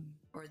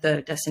or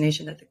the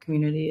destination that the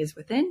community is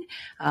within,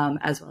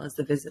 as well as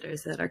the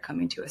visitors that are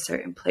coming to a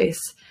certain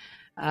place.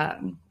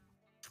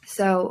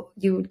 So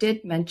you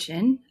did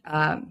mention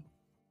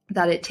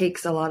that it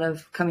takes a lot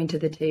of coming to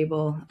the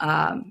table,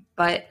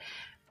 but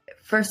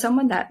for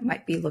someone that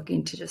might be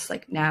looking to just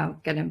like now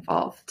get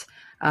involved,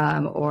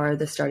 or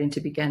they're starting to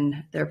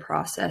begin their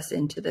process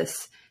into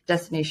this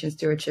destination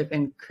stewardship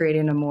and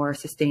creating a more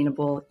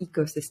sustainable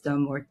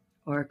ecosystem or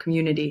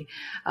community,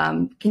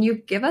 can you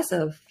give us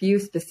a few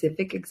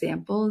specific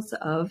examples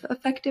of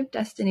effective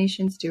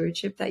destination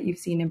stewardship that you've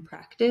seen in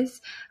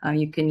practice?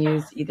 You can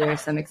use either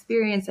some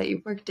experience that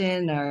you've worked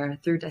in or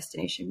through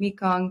Destination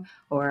Mekong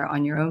or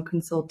on your own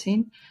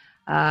consulting.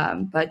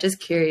 But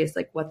just curious,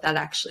 like what that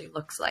actually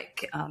looks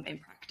like in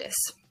practice.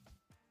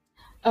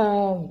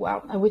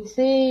 Well, I would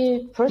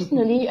say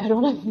personally, I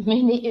don't have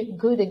many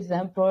good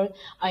examples.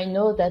 I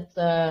know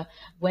that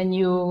when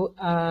you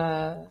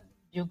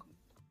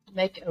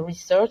make a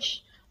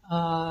research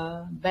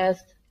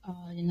based,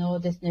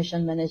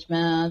 destination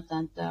management,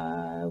 and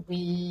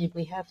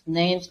we have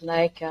names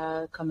like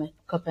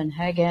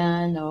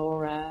Copenhagen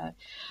or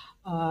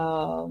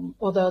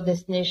other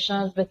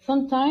destinations, but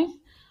sometimes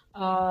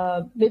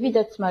maybe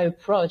that's my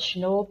approach.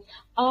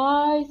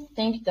 I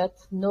think that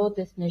no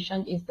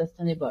destination is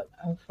sustainable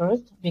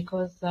first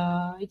because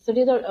it's a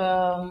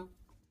little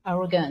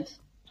arrogant.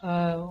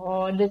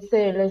 Or let's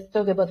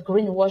talk about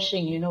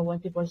greenwashing, when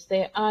people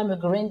say, I'm a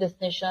green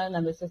destination,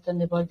 I'm a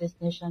sustainable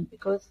destination,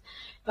 because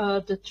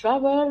the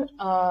travel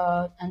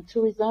and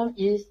tourism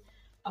is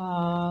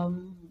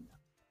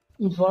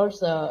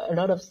involves a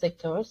lot of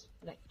sectors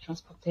like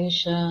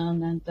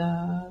transportation and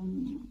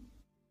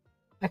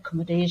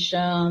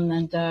accommodation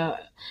and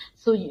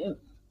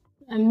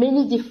and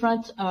many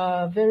different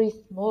very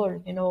small,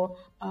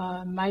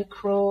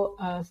 micro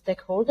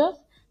stakeholders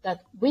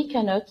that we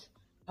cannot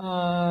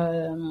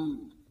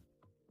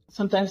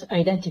sometimes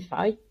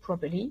identify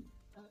properly.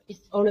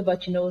 It's all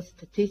about,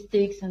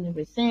 statistics and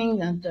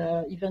everything, and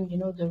even,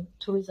 the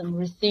tourism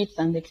receipts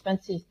and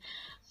expenses.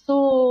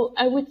 So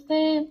I would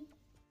say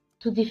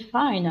to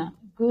define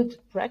good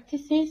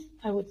practices,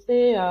 I would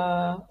say,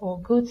 or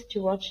good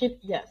stewardship,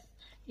 yes,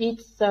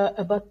 it's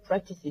about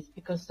practices,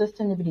 because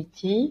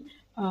sustainability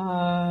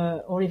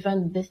or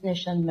even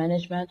destination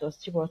management or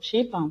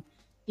stewardship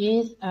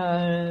is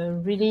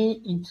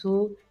really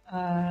into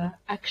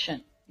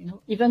action.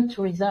 Even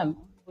tourism.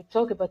 We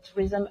talk about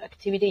tourism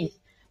activities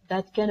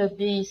that cannot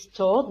be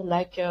stored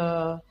like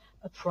a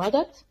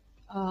product.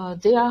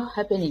 They are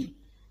happening,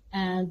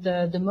 and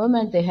the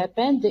moment they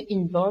happen, they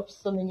involve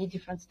so many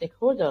different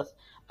stakeholders,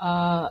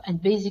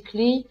 and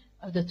basically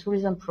the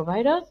tourism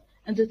providers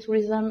and the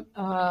tourism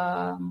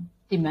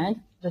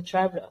demand, the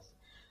travelers.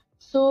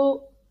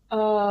 So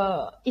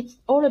it's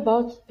all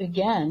about,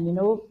 again,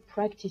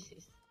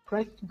 practices.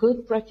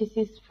 Good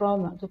practices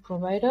from the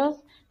providers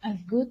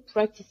and good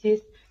practices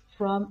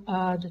from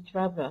the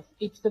travelers.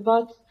 It's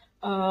about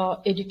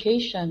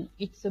education.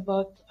 It's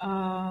about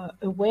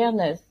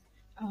awareness.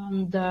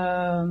 And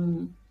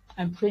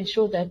I'm pretty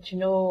sure that,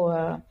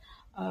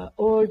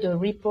 all the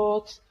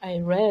reports I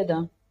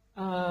read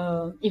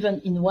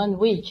even in 1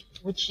 week,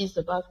 which is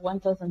about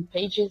 1,000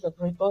 pages of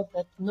report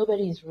that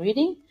nobody is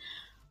reading,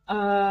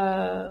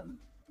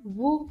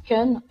 who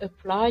can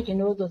apply,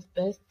 those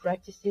best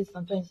practices?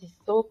 Sometimes it's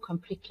so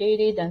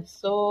complicated and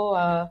so,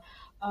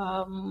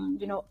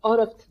 out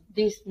of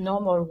this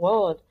normal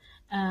world.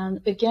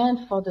 And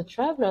again, for the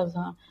travelers,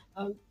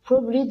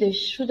 probably they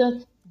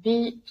shouldn't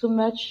be too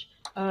much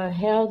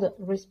held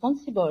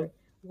responsible.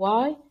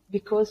 Why?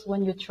 Because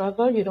when you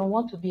travel, you don't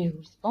want to be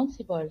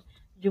responsible.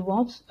 You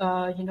want,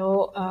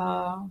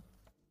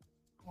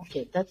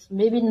 okay, that's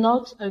maybe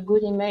not a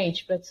good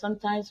image, but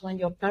sometimes when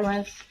your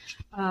parents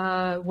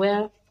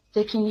were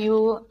taking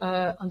you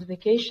on the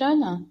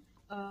vacation,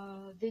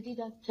 they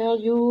didn't tell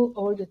you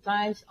all the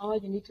times, oh,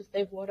 you need to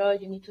save water,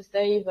 you need to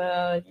save,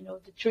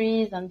 the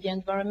trees and the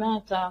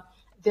environment.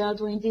 They are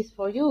doing this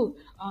for you.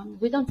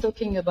 We're not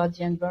talking about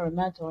the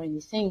environment or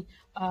anything.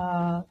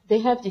 They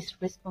have this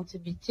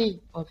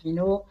responsibility of,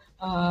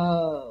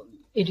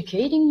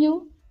 educating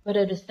you, but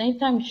at the same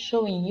time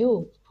showing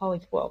you how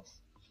it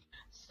works.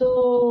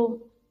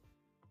 So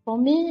for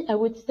me, I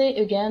would say,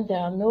 again, there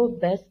are no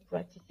best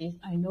practices.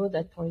 I know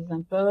that, for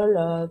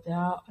example, there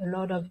are a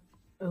lot of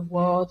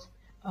awards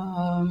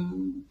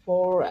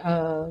for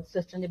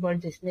sustainable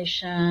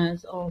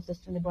destinations or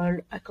sustainable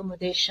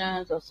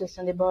accommodations or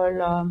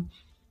sustainable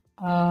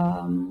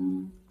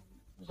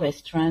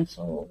restaurants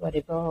or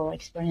whatever, or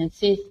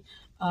experiences.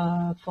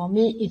 For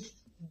me, it's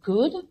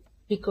good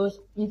because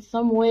in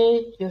some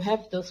way you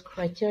have those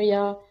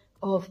criteria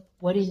of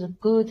what is a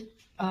good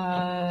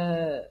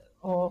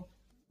or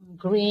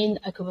green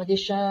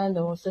accommodation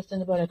or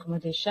sustainable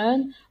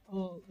accommodation,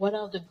 or what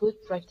are the good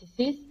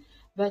practices.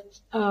 But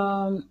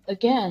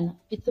again,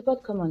 it's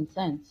about common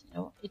sense.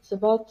 It's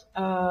about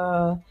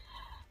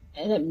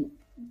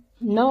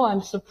no,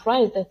 I'm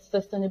surprised that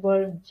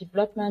sustainable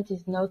development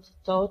is not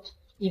taught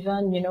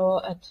even,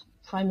 at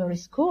primary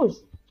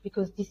schools,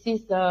 because this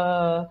is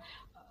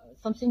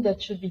something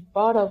that should be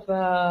part of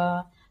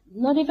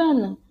not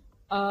even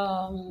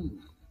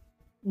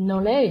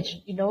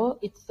knowledge,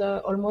 it's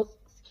almost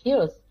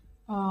skills.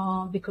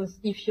 Because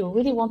if you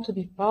really want to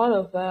be part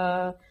of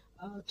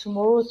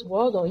tomorrow's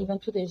world or even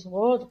today's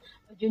world,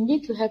 you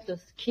need to have the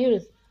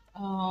skills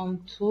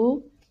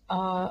to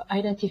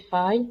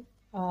identify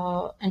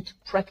and to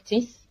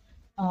practice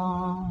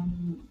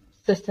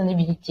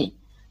sustainability.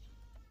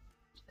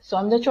 So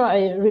I'm not sure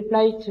I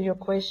replied to your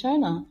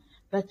question,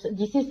 but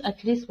this is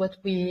at least what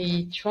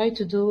we try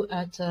to do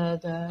at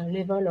the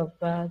level of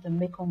the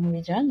Mekong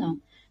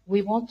region.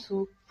 We want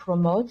to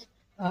promote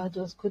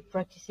those good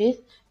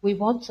practices. We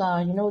want,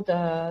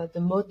 the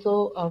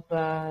motto of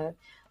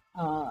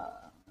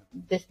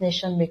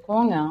Destination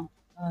Mekong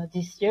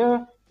this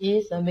year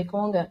is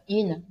Mekong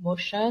in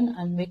motion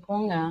and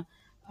Mekong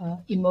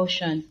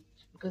emotions,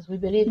 because we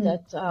believe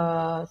that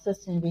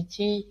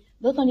sustainability,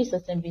 not only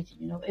sustainability,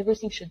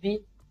 everything should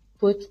be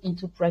put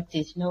into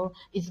practice.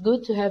 It's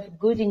good to have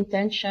good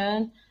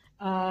intention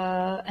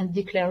and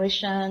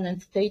declaration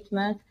and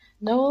statement.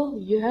 No,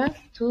 you have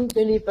to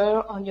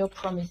deliver on your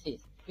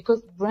promises,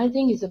 because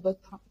branding is about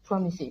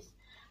promises.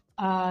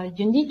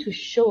 You need to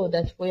show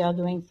that we are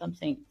doing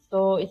something.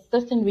 So it's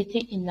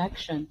sustainability in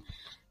action.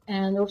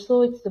 And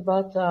also it's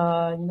about,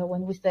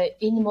 when we say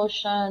in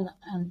motion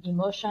and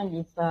emotion,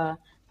 it's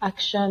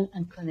action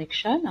and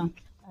connection,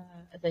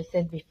 as I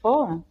said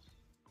before.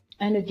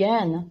 And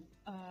again,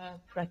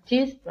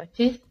 practice.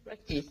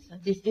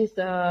 This is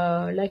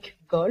like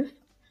golf.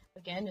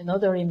 Again,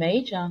 another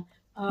image.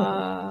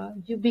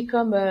 You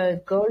become a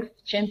golf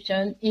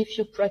champion if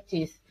you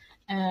practice.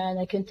 And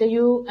I can tell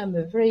you, I'm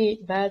a very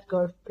bad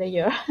golf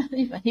player,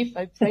 even if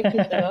I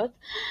practice a lot.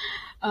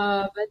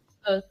 But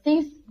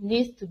things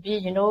need to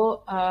be,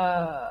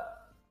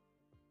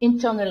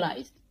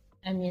 internalized.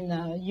 I mean,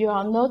 you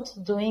are not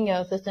doing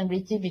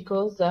sustainability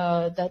because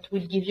that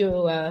will give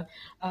you a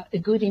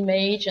good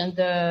image and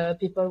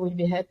people will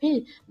be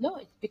happy. No,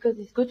 it's because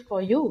it's good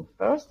for you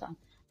first,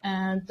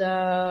 and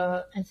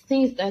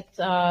things that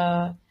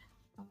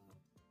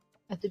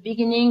at the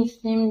beginning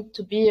seem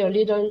to be a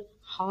little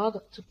hard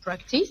to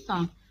practice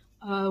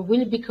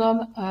will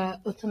become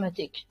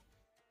automatic.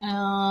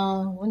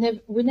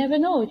 We never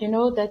know,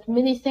 that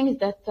many things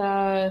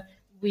that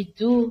we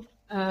do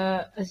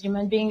as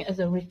human beings as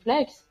a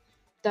reflex,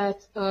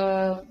 that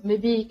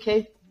maybe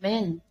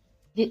cavemen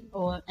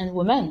and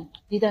women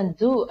didn't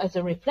do as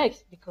a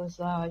reflex, because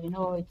it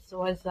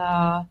was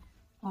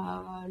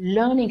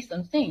learning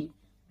something.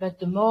 But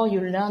the more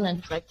you learn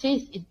and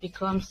practice, it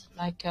becomes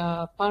like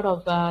part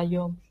of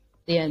your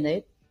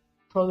DNA,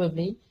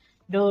 probably.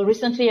 Though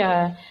recently,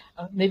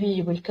 maybe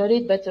you will cut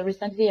it, but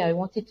recently I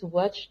wanted to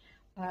watch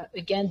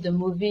again the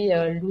movie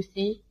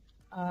Lucy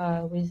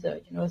with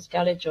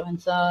Scarlett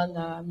Johansson.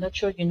 I'm not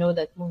sure you know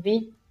that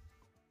movie,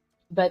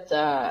 but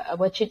I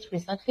watched it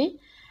recently,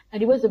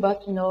 and it was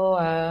about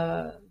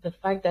the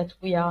fact that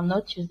we are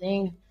not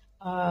using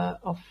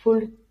our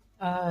full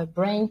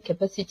brain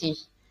capacity,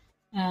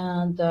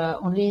 and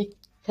only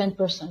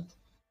 10%.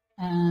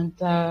 And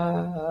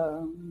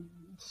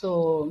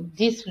so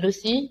this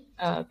Lucy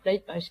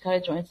played by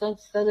Scarlett Johansson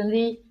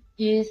suddenly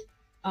is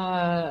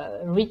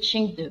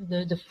reaching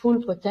the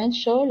full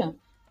potential.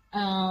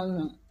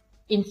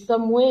 In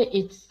some way,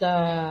 it's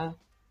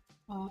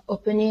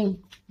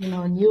opening,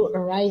 new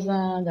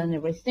horizons and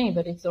everything,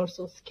 but it's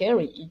also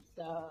scary. It's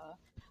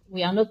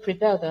we are not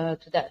prepared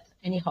to that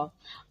anyhow.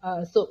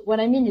 So what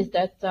I mean is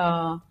that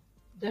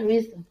there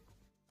is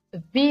a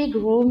big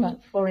room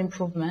for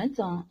improvement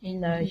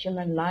in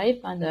human life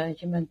and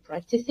human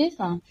practices,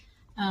 and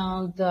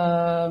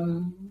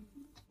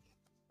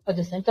at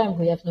the same time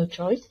we have no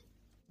choice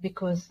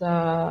because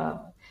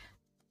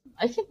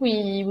I think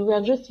we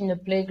were just in a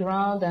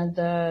playground and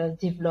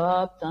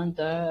developed, and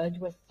it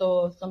was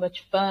so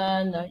much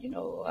fun,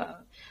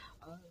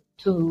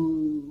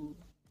 to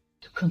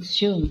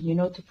consume,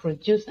 to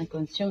produce and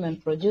consume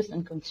and produce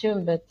and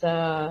consume. But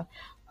the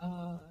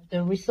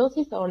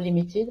resources are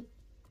limited,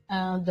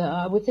 and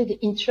I would say the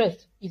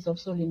interest is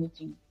also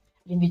limited.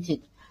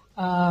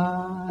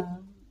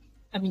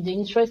 I mean, the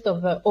interest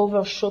of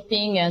over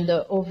shopping and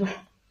over.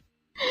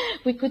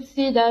 We could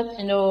see that,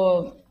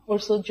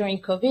 also during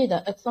COVID.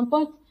 At some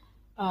point,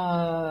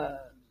 well,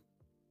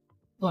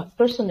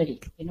 personally,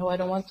 I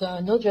don't want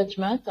no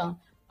judgment.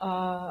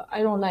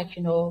 I don't like,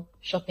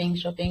 shopping,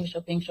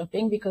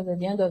 because at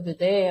the end of the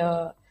day,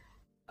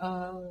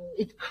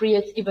 it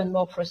creates even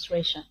more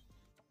frustration.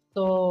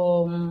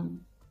 So,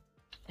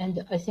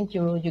 and I think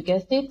you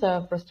guessed it,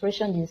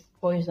 frustration is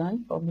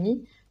poison for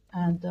me,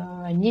 and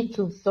I need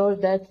to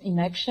solve that in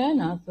action.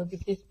 So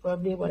this is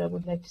probably what I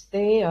would like to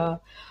say.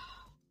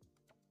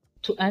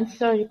 To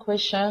answer your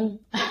question,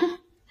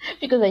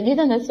 because I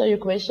didn't answer your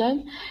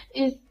question,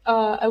 is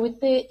I would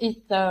say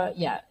it's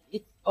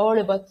all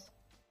about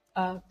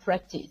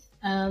practice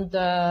and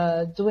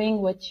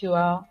doing what you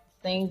are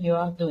saying you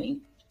are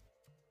doing.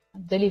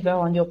 Deliver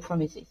on your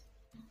promises.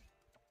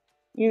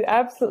 You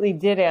absolutely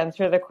did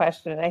answer the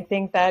question. I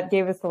think that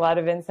gave us a lot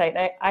of insight.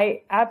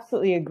 I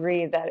absolutely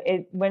agree that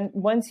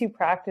once you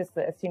practice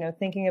this,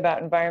 thinking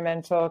about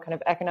environmental, kind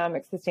of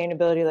economic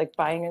sustainability, like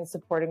buying and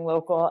supporting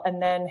local,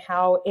 and then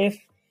how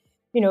if,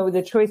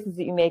 the choices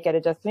that you make at a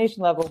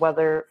destination level,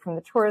 whether from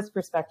the tourist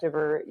perspective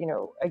or,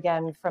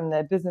 again, from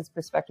the business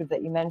perspective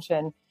that you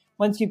mentioned,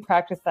 once you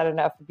practice that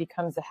enough, it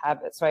becomes a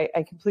habit. So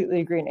I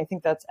completely agree. And I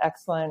think that's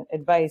excellent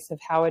advice of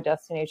how a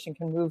destination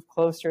can move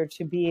closer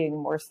to being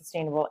more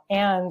sustainable.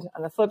 And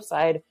on the flip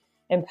side,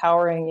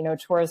 empowering,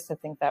 tourists to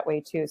think that way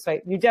too. So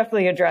you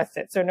definitely addressed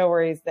it. So no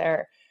worries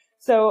there.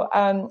 So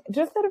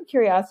just out of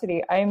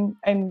curiosity, I'm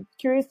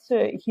curious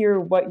to hear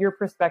what your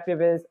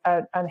perspective is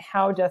on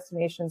how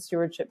destination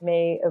stewardship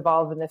may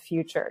evolve in the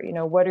future.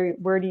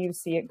 Where do you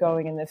see it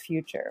going in the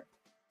future?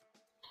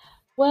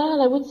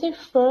 Well, I would say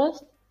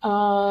first,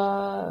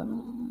 I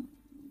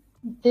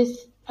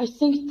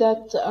think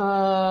that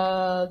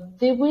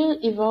they will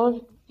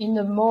evolve in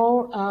a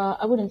more,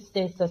 I wouldn't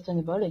say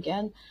sustainable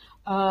again,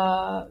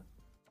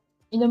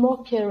 in a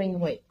more caring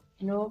way,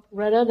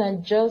 rather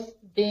than just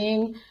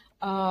being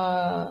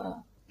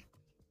not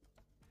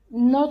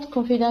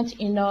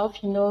confident enough,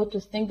 to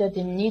think that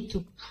they need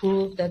to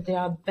prove that they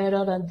are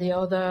better than the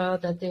other,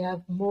 that they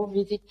have more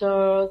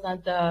visitors,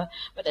 and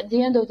but at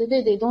the end of the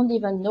day, they don't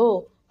even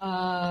know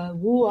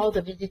who are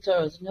the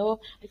visitors.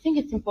 I think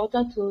it's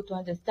important to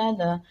understand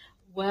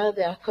where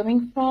they are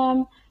coming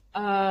from.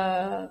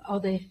 Are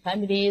they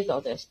families?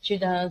 Are they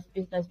students,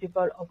 business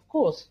people? Of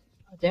course,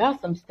 there are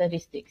some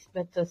statistics,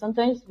 but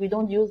sometimes we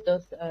don't use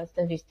those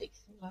statistics.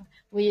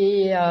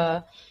 We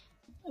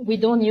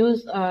don't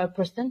use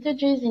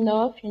percentages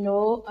enough,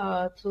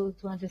 to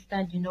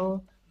understand,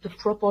 the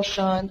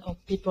proportion of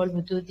people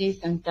who do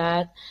this and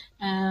that.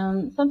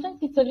 And sometimes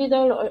it's a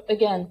little,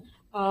 again,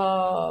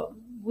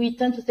 we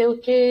tend to say,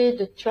 okay,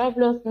 the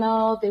travelers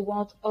now, they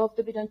want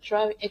off-the-beaten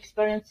travel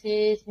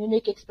experiences,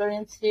 unique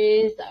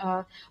experiences.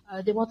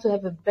 They want to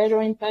have a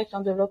better impact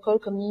on the local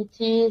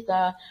communities.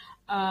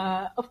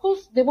 Of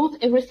course, they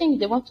want everything.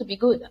 They want to be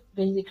good,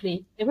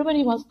 basically.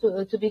 Everybody wants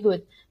to be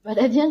good. But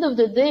at the end of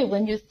the day,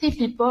 when you see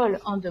people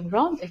on the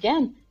ground,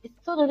 again, it's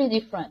totally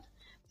different.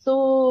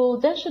 So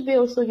there should be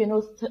also,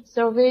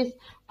 surveys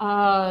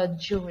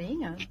during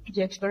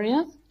the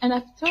experience and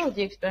after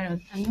the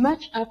experience, and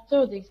much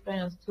after the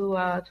experience to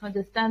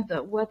understand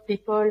what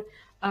people,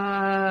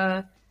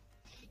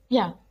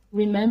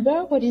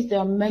 remember, what is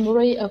their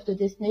memory of the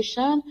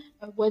destination,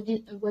 what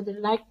they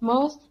like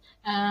most,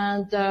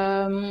 and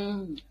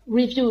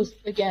reviews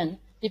again.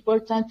 People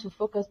tend to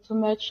focus too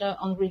much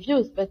on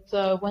reviews, but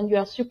when you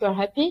are super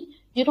happy,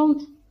 you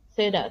don't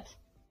say that.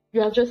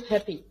 You are just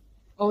happy.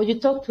 Or you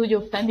talk to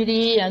your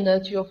family and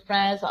to your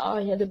friends, oh,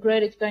 I had a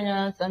great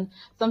experience. And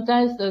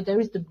sometimes there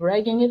is the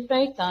bragging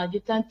effect. You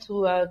tend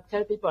to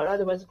tell people, oh,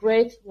 that was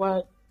great,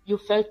 while you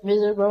felt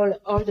miserable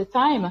all the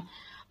time.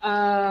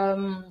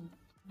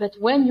 But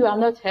when you are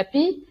not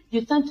happy,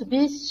 you tend to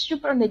be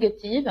super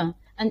negative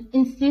and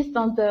insist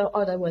on that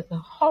was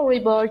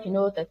horrible,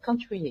 that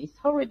country is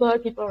horrible,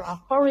 people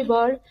are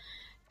horrible.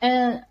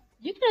 And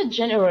you cannot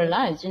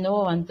generalize,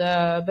 and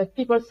but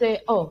people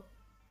say, oh,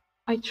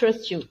 I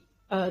trust you.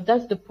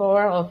 That's the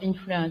power of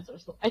influence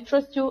also. I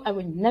trust you, I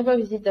will never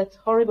visit that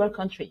horrible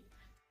country.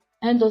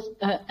 End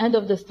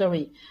of the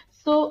story.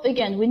 So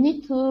again, we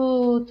need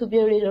to be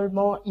a little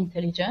more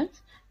intelligent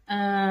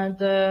and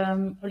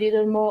a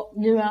little more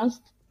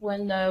nuanced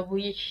when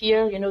we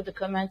hear, the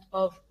comment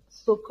of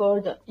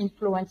so-called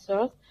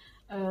influencers.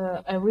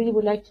 I really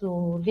would like to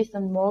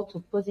listen more to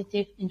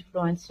positive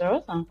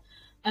influencers,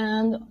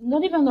 and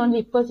not even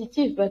only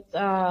positive, but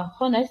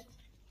honest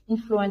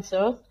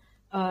influencers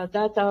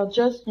that are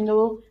just,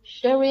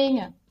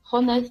 sharing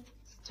honest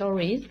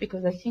stories,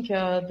 because I think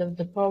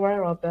the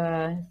power of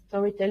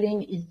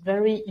storytelling is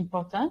very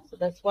important. So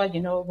that's why,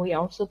 we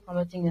are also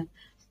promoting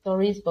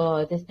stories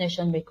for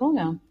Destination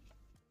Mekong.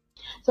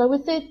 So I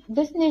would say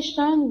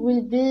destination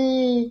will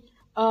be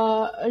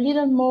a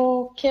little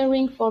more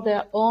caring for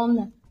their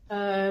own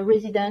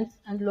residents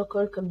and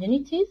local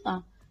communities.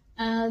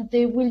 And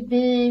they will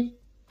be,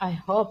 I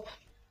hope,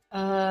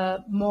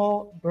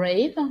 more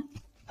brave.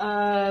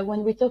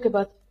 When we talk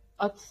about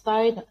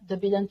outside the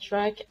beaten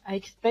track, I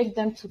expect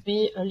them to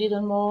be a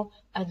little more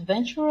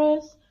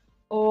adventurous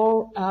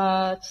or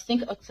to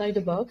think outside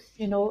the box,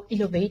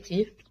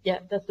 innovative. Yeah,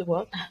 that's the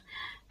word.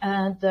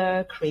 And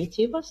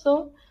creative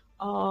also.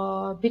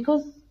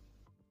 Because,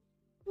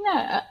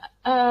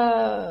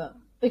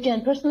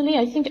 again, personally,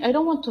 I think I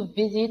don't want to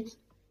visit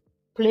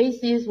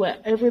places where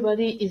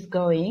everybody is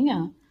going.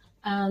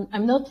 And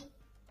I'm no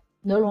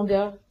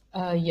longer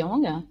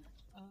young,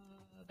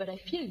 but I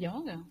feel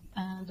young.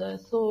 And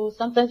so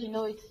sometimes,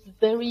 it's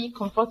very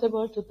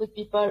comfortable to put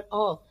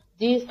people,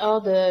 these are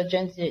the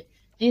Gen Z,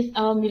 these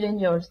are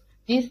millennials,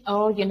 these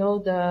are,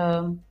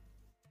 the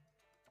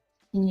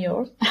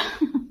seniors.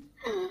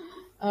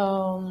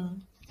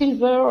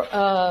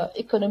 Silver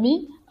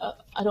economy.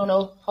 I don't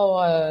know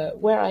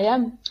where I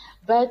am,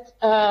 but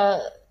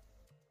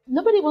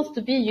nobody wants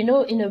to be,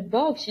 in a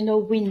box.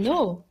 We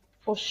know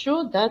for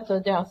sure that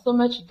there are so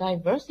much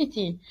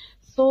diversity.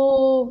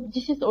 So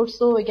this is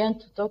also, again,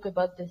 to talk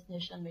about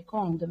Destination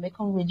Mekong. The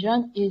Mekong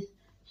region is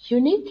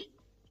unique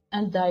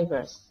and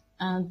diverse.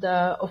 And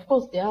of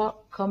course, there are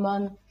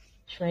common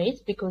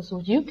traits because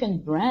you can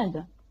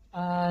brand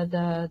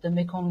the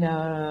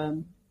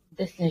Mekong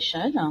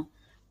destination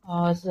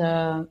as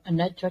an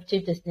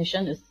attractive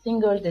destination, a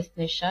single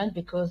destination,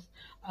 because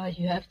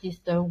you have this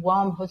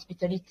warm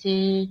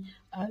hospitality,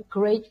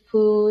 great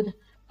food,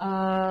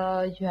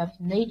 you have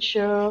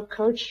nature,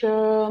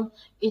 culture.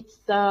 It's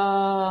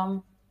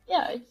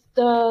it's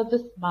the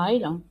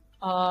smile.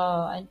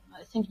 And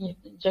I think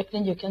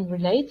Jacqueline, you can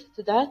relate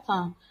to that.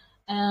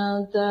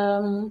 And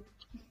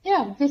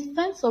this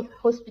sense of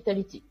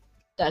hospitality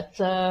that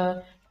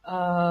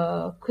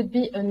could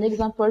be an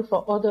example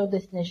for other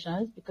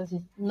destinations, because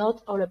it's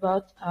not all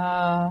about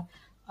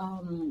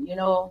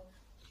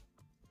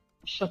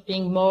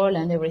shopping mall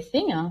and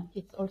everything.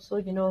 It's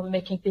also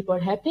making people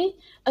happy.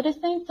 At the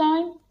same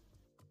time,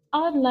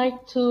 I'd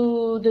like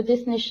the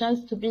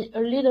destinations to be a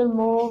little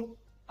more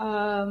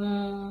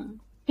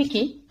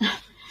picky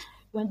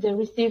when they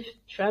receive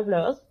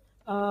travelers.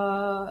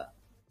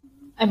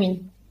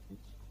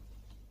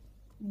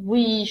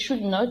 We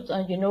should not,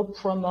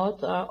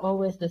 promote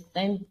always the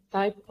same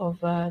type of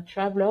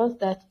travelers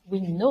that we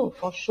know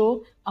for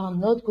sure are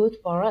not good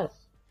for us.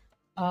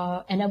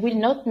 And I will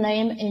not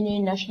name any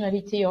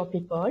nationality or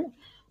people.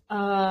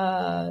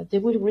 They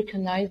will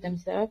recognize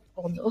themselves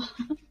or no.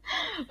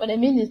 What I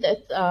mean is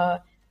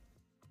that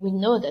we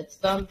know that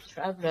some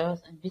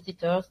travelers and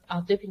visitors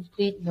are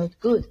definitely not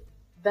good,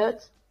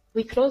 but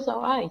we close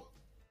our eyes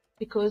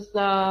because,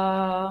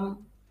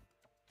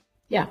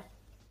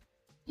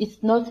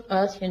 it's not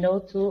us,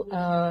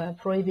 to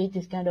prohibit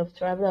this kind of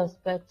travelers,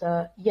 but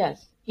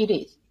yes, it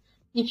is.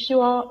 If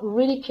you are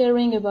really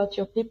caring about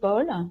your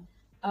people,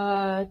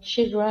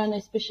 children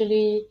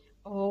especially,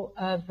 or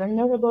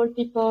vulnerable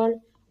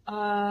people,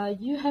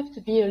 you have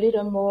to be a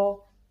little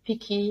more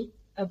picky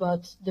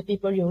about the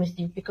people you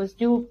receive, because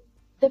you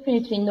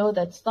definitely know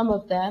that some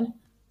of them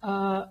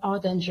are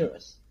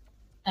dangerous.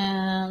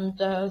 And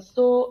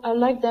so I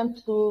like them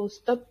to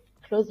stop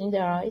closing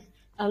their eyes.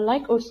 I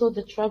like also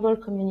the travel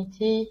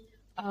community,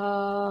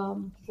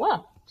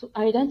 to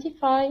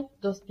identify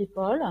those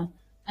people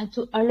and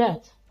to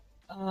alert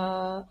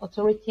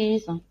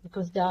authorities,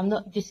 because they are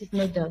not. This is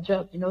not their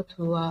job,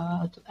 to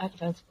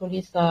act as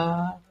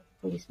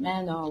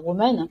policemen or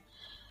women.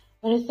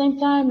 But at the same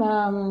time,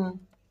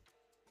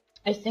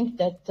 I think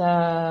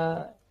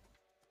that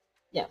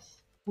yes,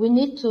 we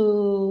need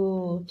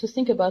to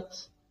think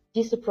about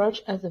this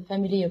approach as a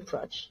family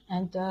approach,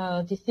 and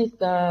this is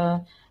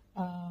a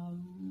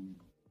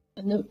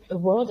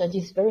word that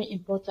is very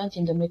important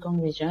in the Mekong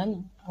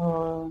region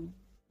or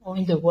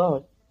in the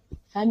world,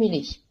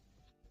 family.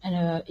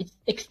 And it's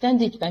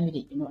extended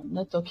family, I'm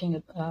not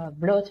talking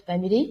blood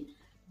family,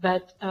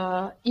 but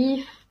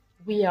if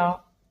we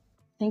are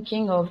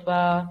thinking of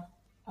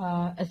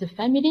as a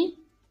family,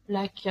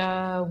 like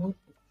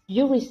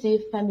you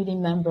receive family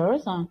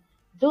members,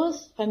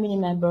 those family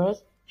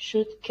members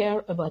should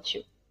care about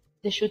you.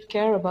 They should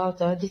care about,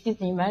 this is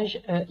the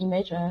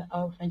image I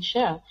often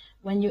share.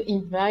 When you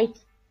invite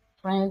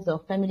friends or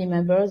family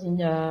members in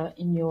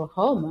your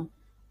home,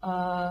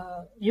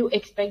 you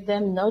expect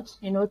them not,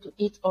 to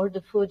eat all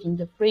the food in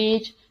the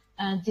fridge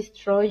and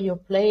destroy your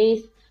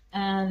place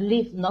and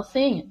leave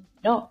nothing.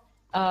 No,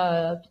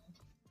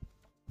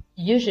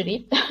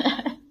 usually.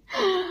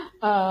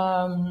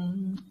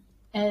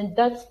 And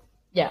that's,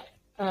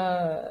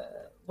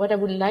 what I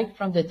would like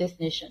from the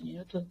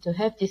destination, to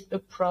have this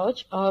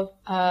approach of,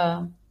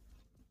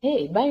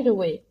 hey, by the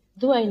way,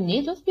 do I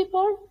need those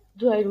people?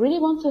 Do I really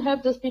want to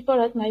have those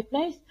people at my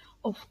place?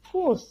 Of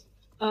course,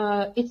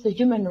 it's a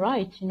human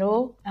right,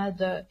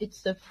 and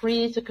it's a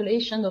free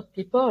circulation of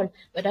people.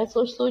 But that's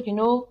also,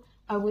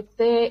 I would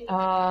say,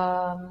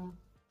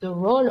 the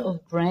role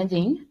of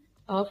branding,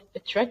 of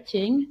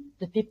attracting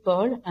the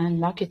people, and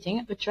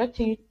marketing,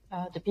 attracting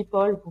the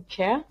people who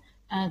care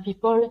and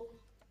people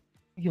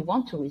you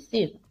want to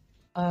receive.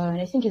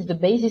 And I think it's the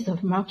basis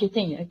of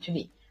marketing,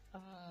 actually,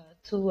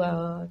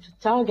 to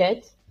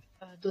target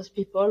those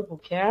people who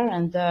care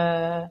and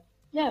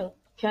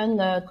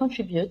can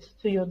contribute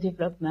to your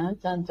development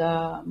and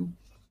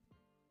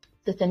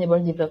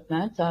sustainable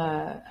development,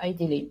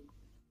 ideally.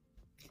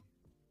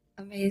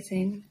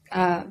 Amazing.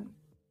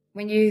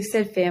 When you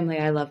said family,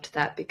 I loved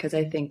that because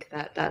I think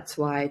that that's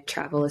why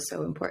travel is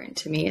so important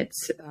to me.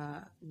 It's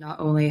not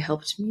only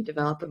helped me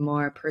develop a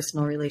more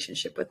personal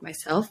relationship with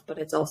myself, but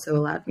it's also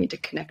allowed me to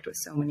connect with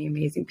so many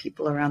amazing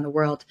people around the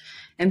world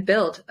and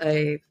build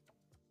a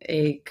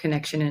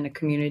connection and a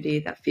community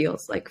that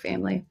feels like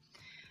family.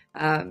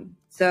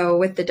 So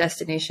with the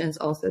destinations,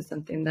 also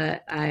something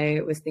that I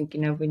was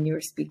thinking of when you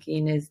were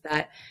speaking is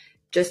that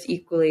just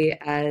equally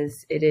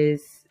as it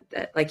is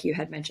that, like you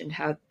had mentioned,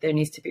 how there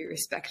needs to be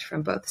respect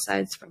from both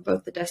sides, from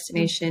both the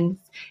destinations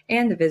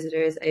and the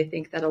visitors. I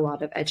think that a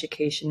lot of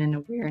education and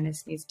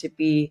awareness needs to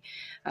be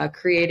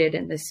created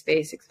in this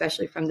space,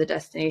 especially from the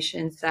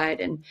destination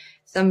side. And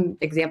some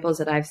examples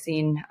that I've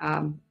seen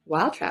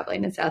while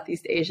traveling in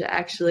Southeast Asia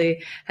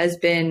actually has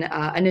been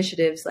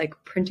initiatives like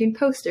printing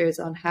posters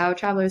on how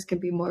travelers can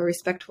be more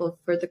respectful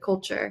for the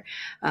culture.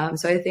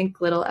 So I think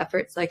little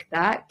efforts like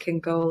that can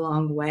go a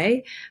long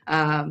way.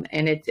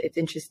 And it's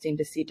interesting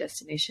to see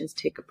destinations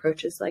take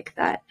approaches like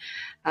that.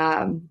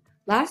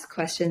 Last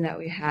question that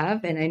we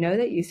have, and I know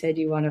that you said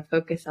you want to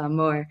focus on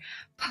more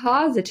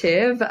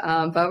positive,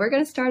 but we're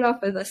going to start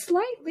off with a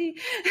slightly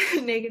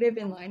negative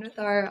in line with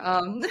our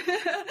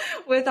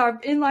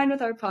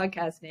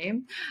podcast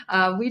name.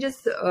 We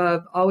just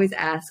always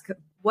ask,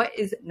 what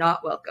is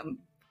not welcome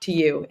to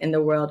you in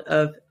the world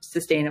of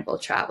sustainable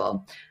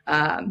travel?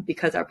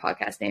 Because our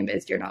podcast name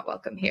is You're Not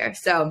Welcome Here.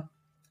 So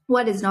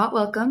what is not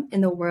welcome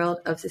in the world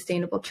of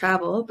sustainable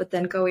travel, but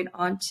then going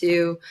on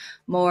to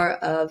more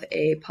of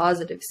a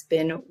positive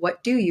spin,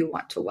 what do you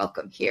want to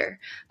welcome here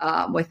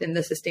within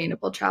the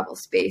sustainable travel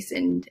space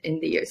in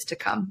the years to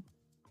come?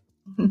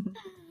 You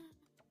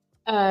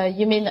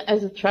mean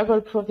as a travel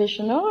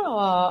professional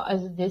or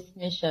as a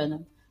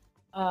destination?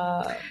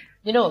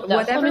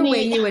 Whatever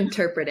way you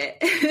interpret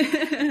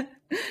it.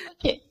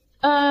 Okay.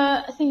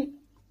 I think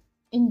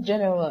in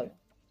general,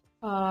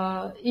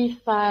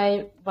 if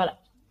I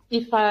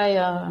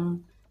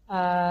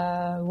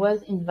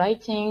was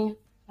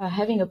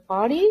having a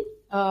party,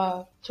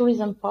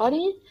 tourism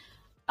party,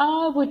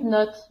 I would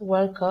not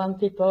welcome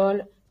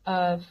people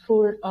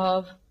full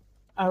of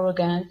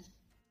arrogance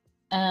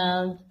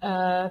and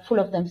full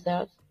of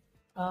themselves.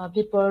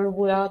 People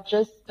who are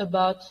just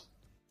about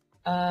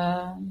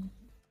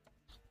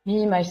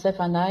me,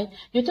 myself, and I.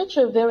 You touch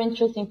a very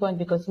interesting point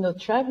because,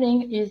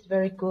 traveling is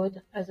very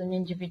good as an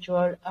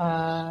individual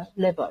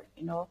level,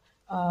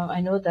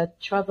 I know that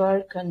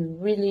travel can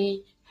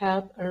really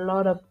help a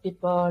lot of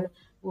people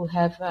who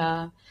have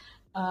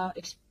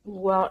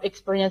who are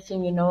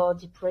experiencing,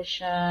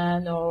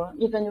 depression, or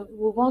even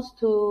who wants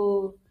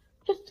to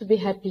just to be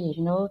happy,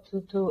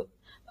 to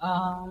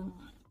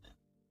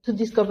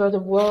discover the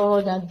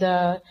world and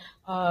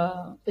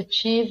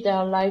achieve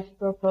their life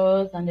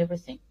purpose and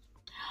everything.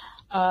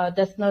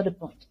 That's not the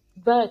point.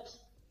 But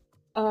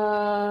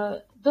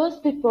those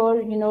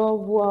people,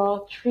 who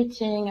are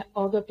treating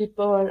other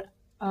people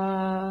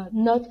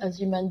not as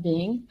human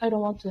beings, I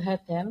don't want to have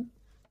them.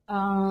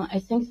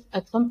 I think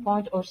at some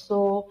point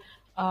also,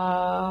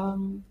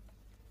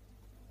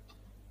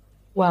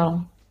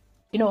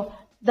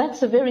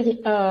 that's a very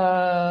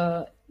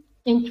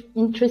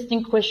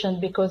interesting question,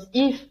 because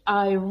if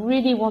I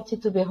really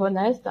wanted to be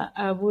honest,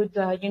 I would,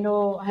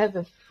 have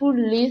a full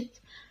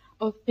list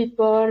of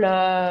people,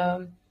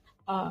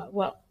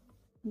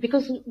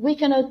 because we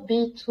cannot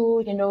be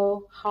too,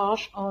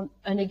 harsh on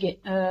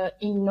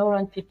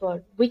ignorant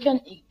people. We can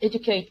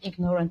educate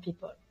ignorant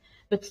people.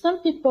 But some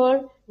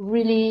people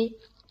really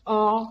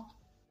are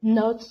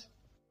not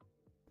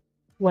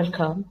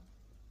welcome,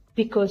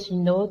 because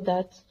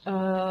that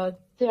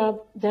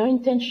their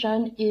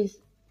intention is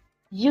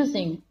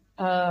using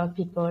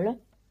people.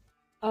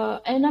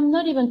 And I'm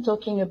not even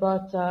talking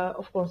about,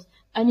 of course,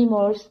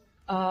 animals.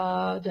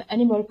 The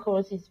animal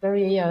cause is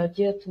very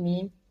dear to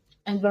me,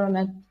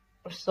 environment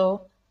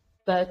also,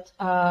 but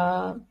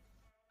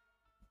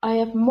I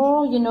have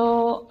more,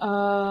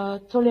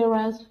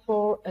 tolerance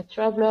for a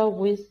traveler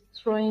with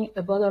throwing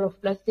a bottle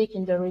of plastic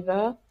in the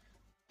river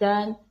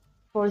than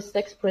for a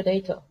sex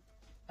predator.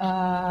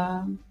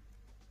 I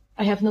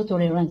have no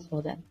tolerance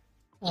for them.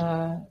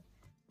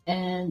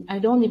 And I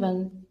don't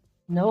even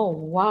know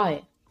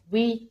why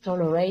we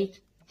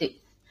tolerate this.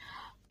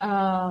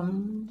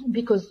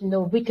 Because,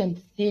 we can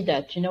see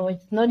that,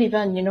 it's not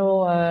even,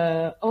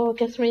 oh,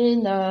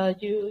 Catherine,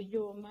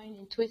 your mind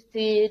is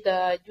twisted,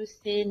 you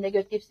see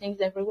negative things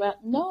everywhere.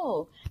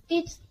 No,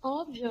 it's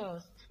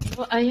obvious.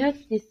 I have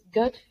this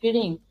gut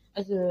feeling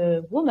as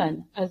a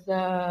woman,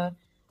 I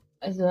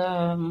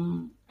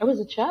was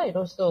a child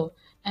also.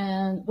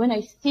 And when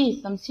I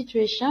see some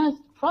situations,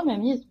 the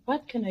problem is,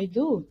 what can I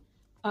do?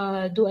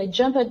 Do I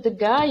jump at the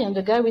guy and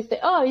the guy will say,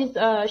 oh,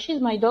 she's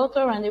my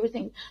daughter and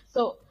everything.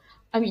 So,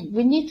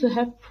 we need to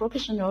have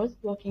professionals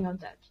working on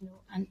that,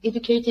 an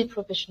educated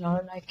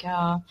professional like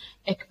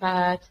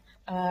ECPAT,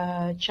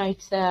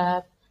 child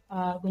self.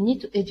 We need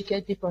to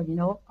educate people,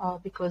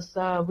 because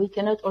we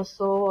cannot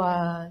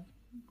also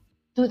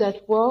do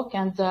that work.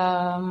 And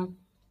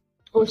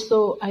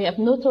also, I have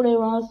no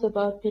tolerance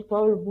about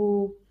people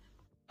who,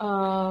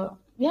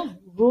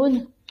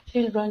 ruin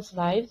children's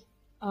lives.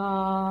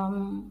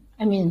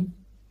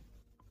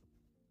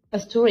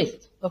 As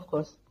tourists, of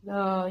course.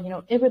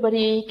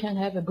 Everybody can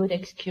have a good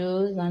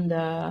excuse,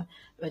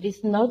 but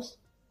it's not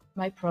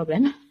my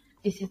problem.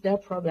 This is their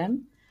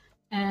problem.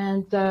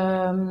 And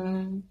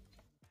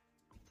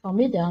for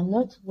me, they are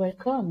not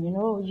welcome.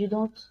 You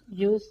don't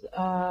use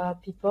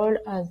people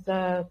as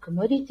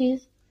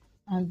commodities,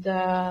 and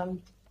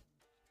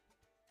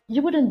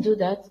you wouldn't do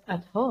that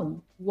at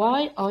home.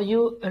 Why are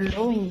you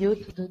allowing you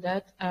to do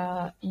that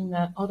in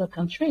other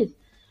countries?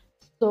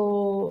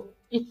 So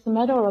it's a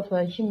matter of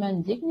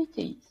human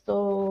dignity.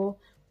 So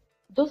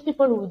those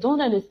people who don't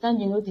understand,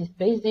 this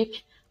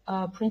basic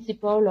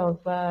principle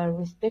of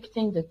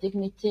respecting the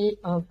dignity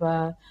of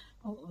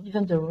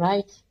even the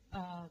rights,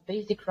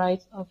 basic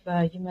rights of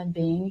human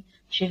beings,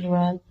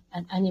 children,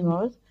 and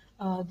animals,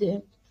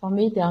 for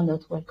me, they are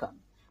not welcome.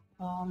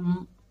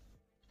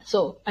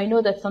 So I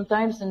know that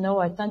sometimes,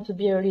 I tend to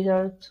be a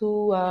little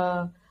too,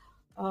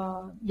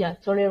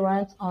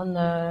 tolerant on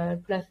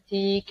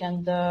plastic,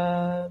 and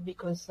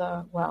because,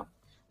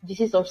 this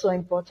is also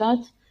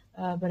important.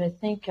 But I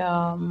think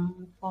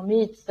for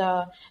me, it's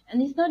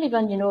and it's not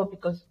even,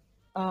 because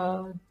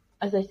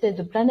as I said,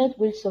 the planet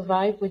will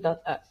survive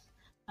without us,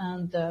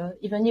 and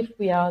even if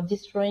we are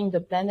destroying the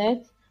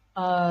planet,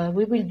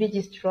 we will be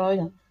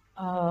destroyed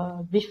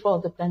before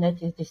the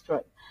planet is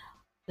destroyed.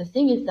 The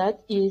thing is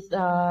that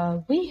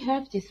we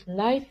have this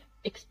life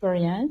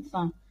experience,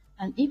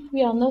 and if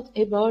we are not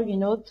able,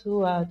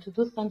 to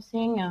do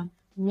something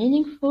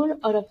meaningful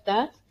out of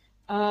that,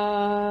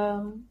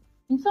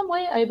 in some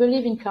way, I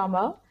believe in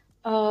karma.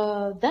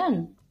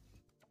 Then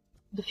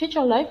the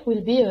future life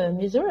will be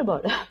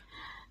miserable,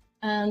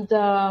 and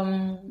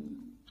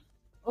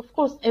of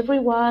course,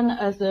 everyone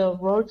has a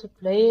role to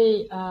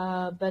play.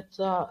 But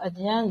at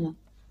the end,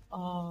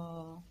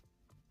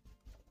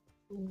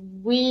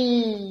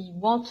 we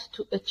want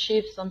to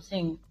achieve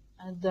something,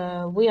 and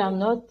we are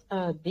not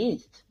a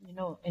beast,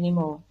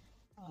 anymore.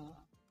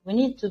 We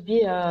need to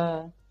be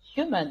a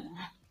human.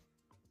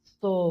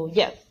 So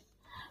yes,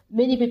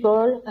 many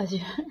people, as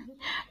you,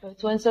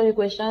 to answer your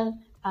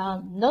question,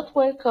 are not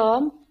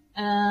welcome,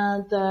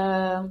 and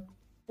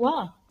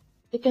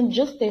they can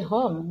just stay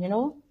home,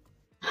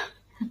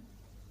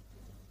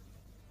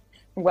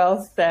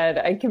 Well said.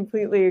 I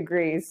completely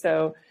agree.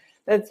 So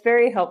that's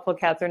very helpful,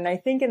 Catherine. I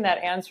think in that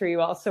answer, you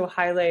also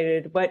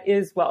highlighted what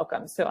is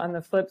welcome. So on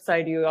the flip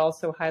side, you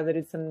also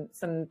highlighted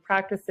some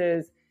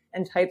practices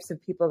and types of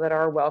people that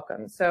are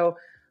welcome. So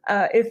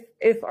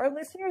if our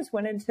listeners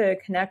wanted to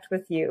connect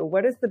with you,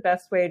 what is the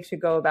best way to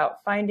go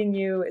about finding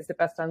you? Is it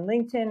best on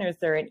LinkedIn, or is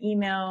there an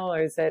email,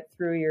 or is it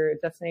through your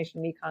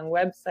Destination Mekong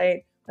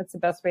website? What's the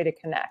best way to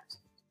connect?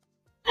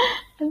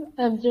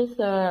 I'm just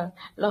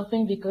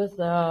laughing because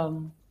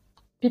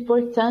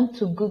people tend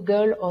to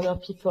Google other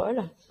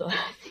people. So I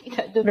think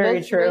that the Very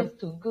best true. way is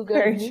to Google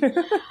me.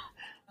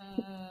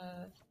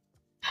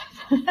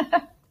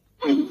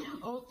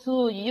 Or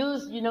to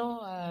use,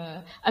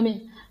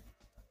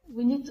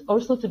 we need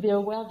also to be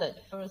aware that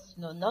first,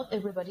 not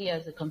everybody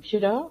has a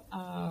computer.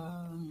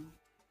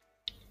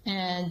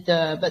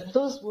 But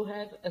those who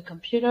have a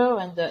computer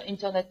and the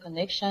internet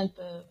connection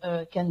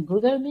can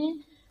Google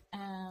me.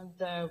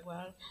 And,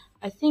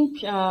 I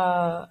think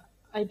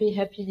I'd be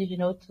happy,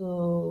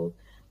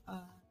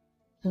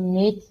 to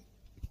meet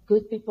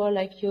good people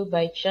like you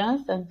by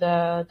chance. And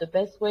the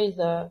best way is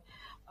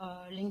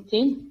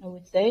LinkedIn, I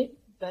would say.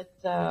 But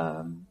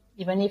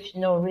even if,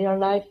 real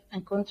life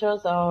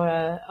encounters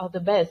are the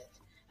best.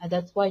 And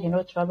that's why,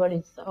 travel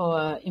is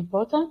so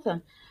important.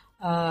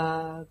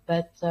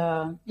 But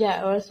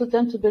I also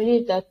tend to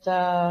believe that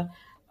the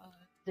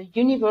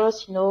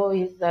universe,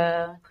 is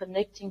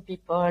connecting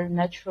people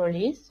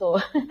naturally. So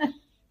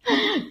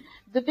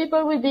the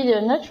people will be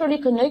naturally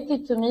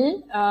connected to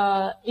me,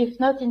 if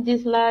not in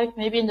this life,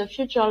 maybe in the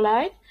future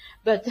life.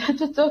 But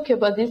to talk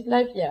about this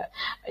life, yeah,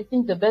 I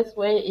think the best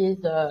way is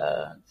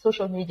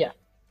social media.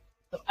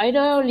 So either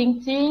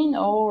LinkedIn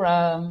or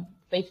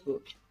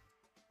Facebook.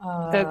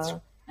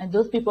 And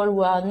those people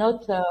who are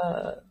not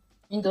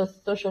in those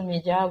social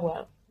media,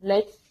 well,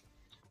 let's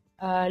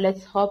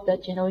hope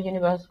that,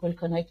 universe will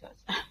connect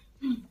us.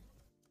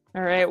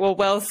 All right.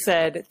 Well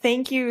said.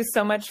 Thank you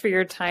so much for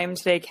your time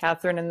today,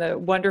 Catherine, and the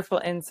wonderful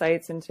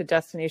insights into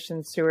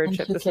destination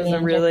stewardship. This was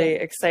a really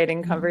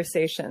exciting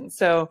conversation.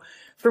 So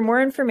for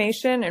more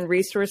information and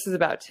resources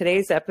about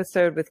today's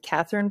episode with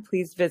Catherine,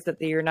 please visit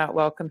the You're Not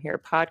Welcome Here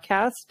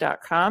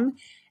podcast.com.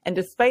 And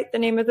despite the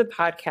name of the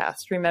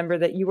podcast, remember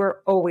that you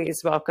are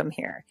always welcome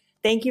here.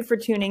 Thank you for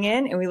tuning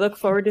in, and we look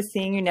forward to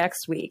seeing you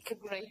next week.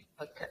 Great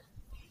podcast.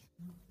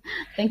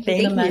 Thank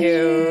you so much.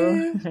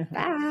 Thank you.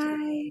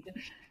 Bye.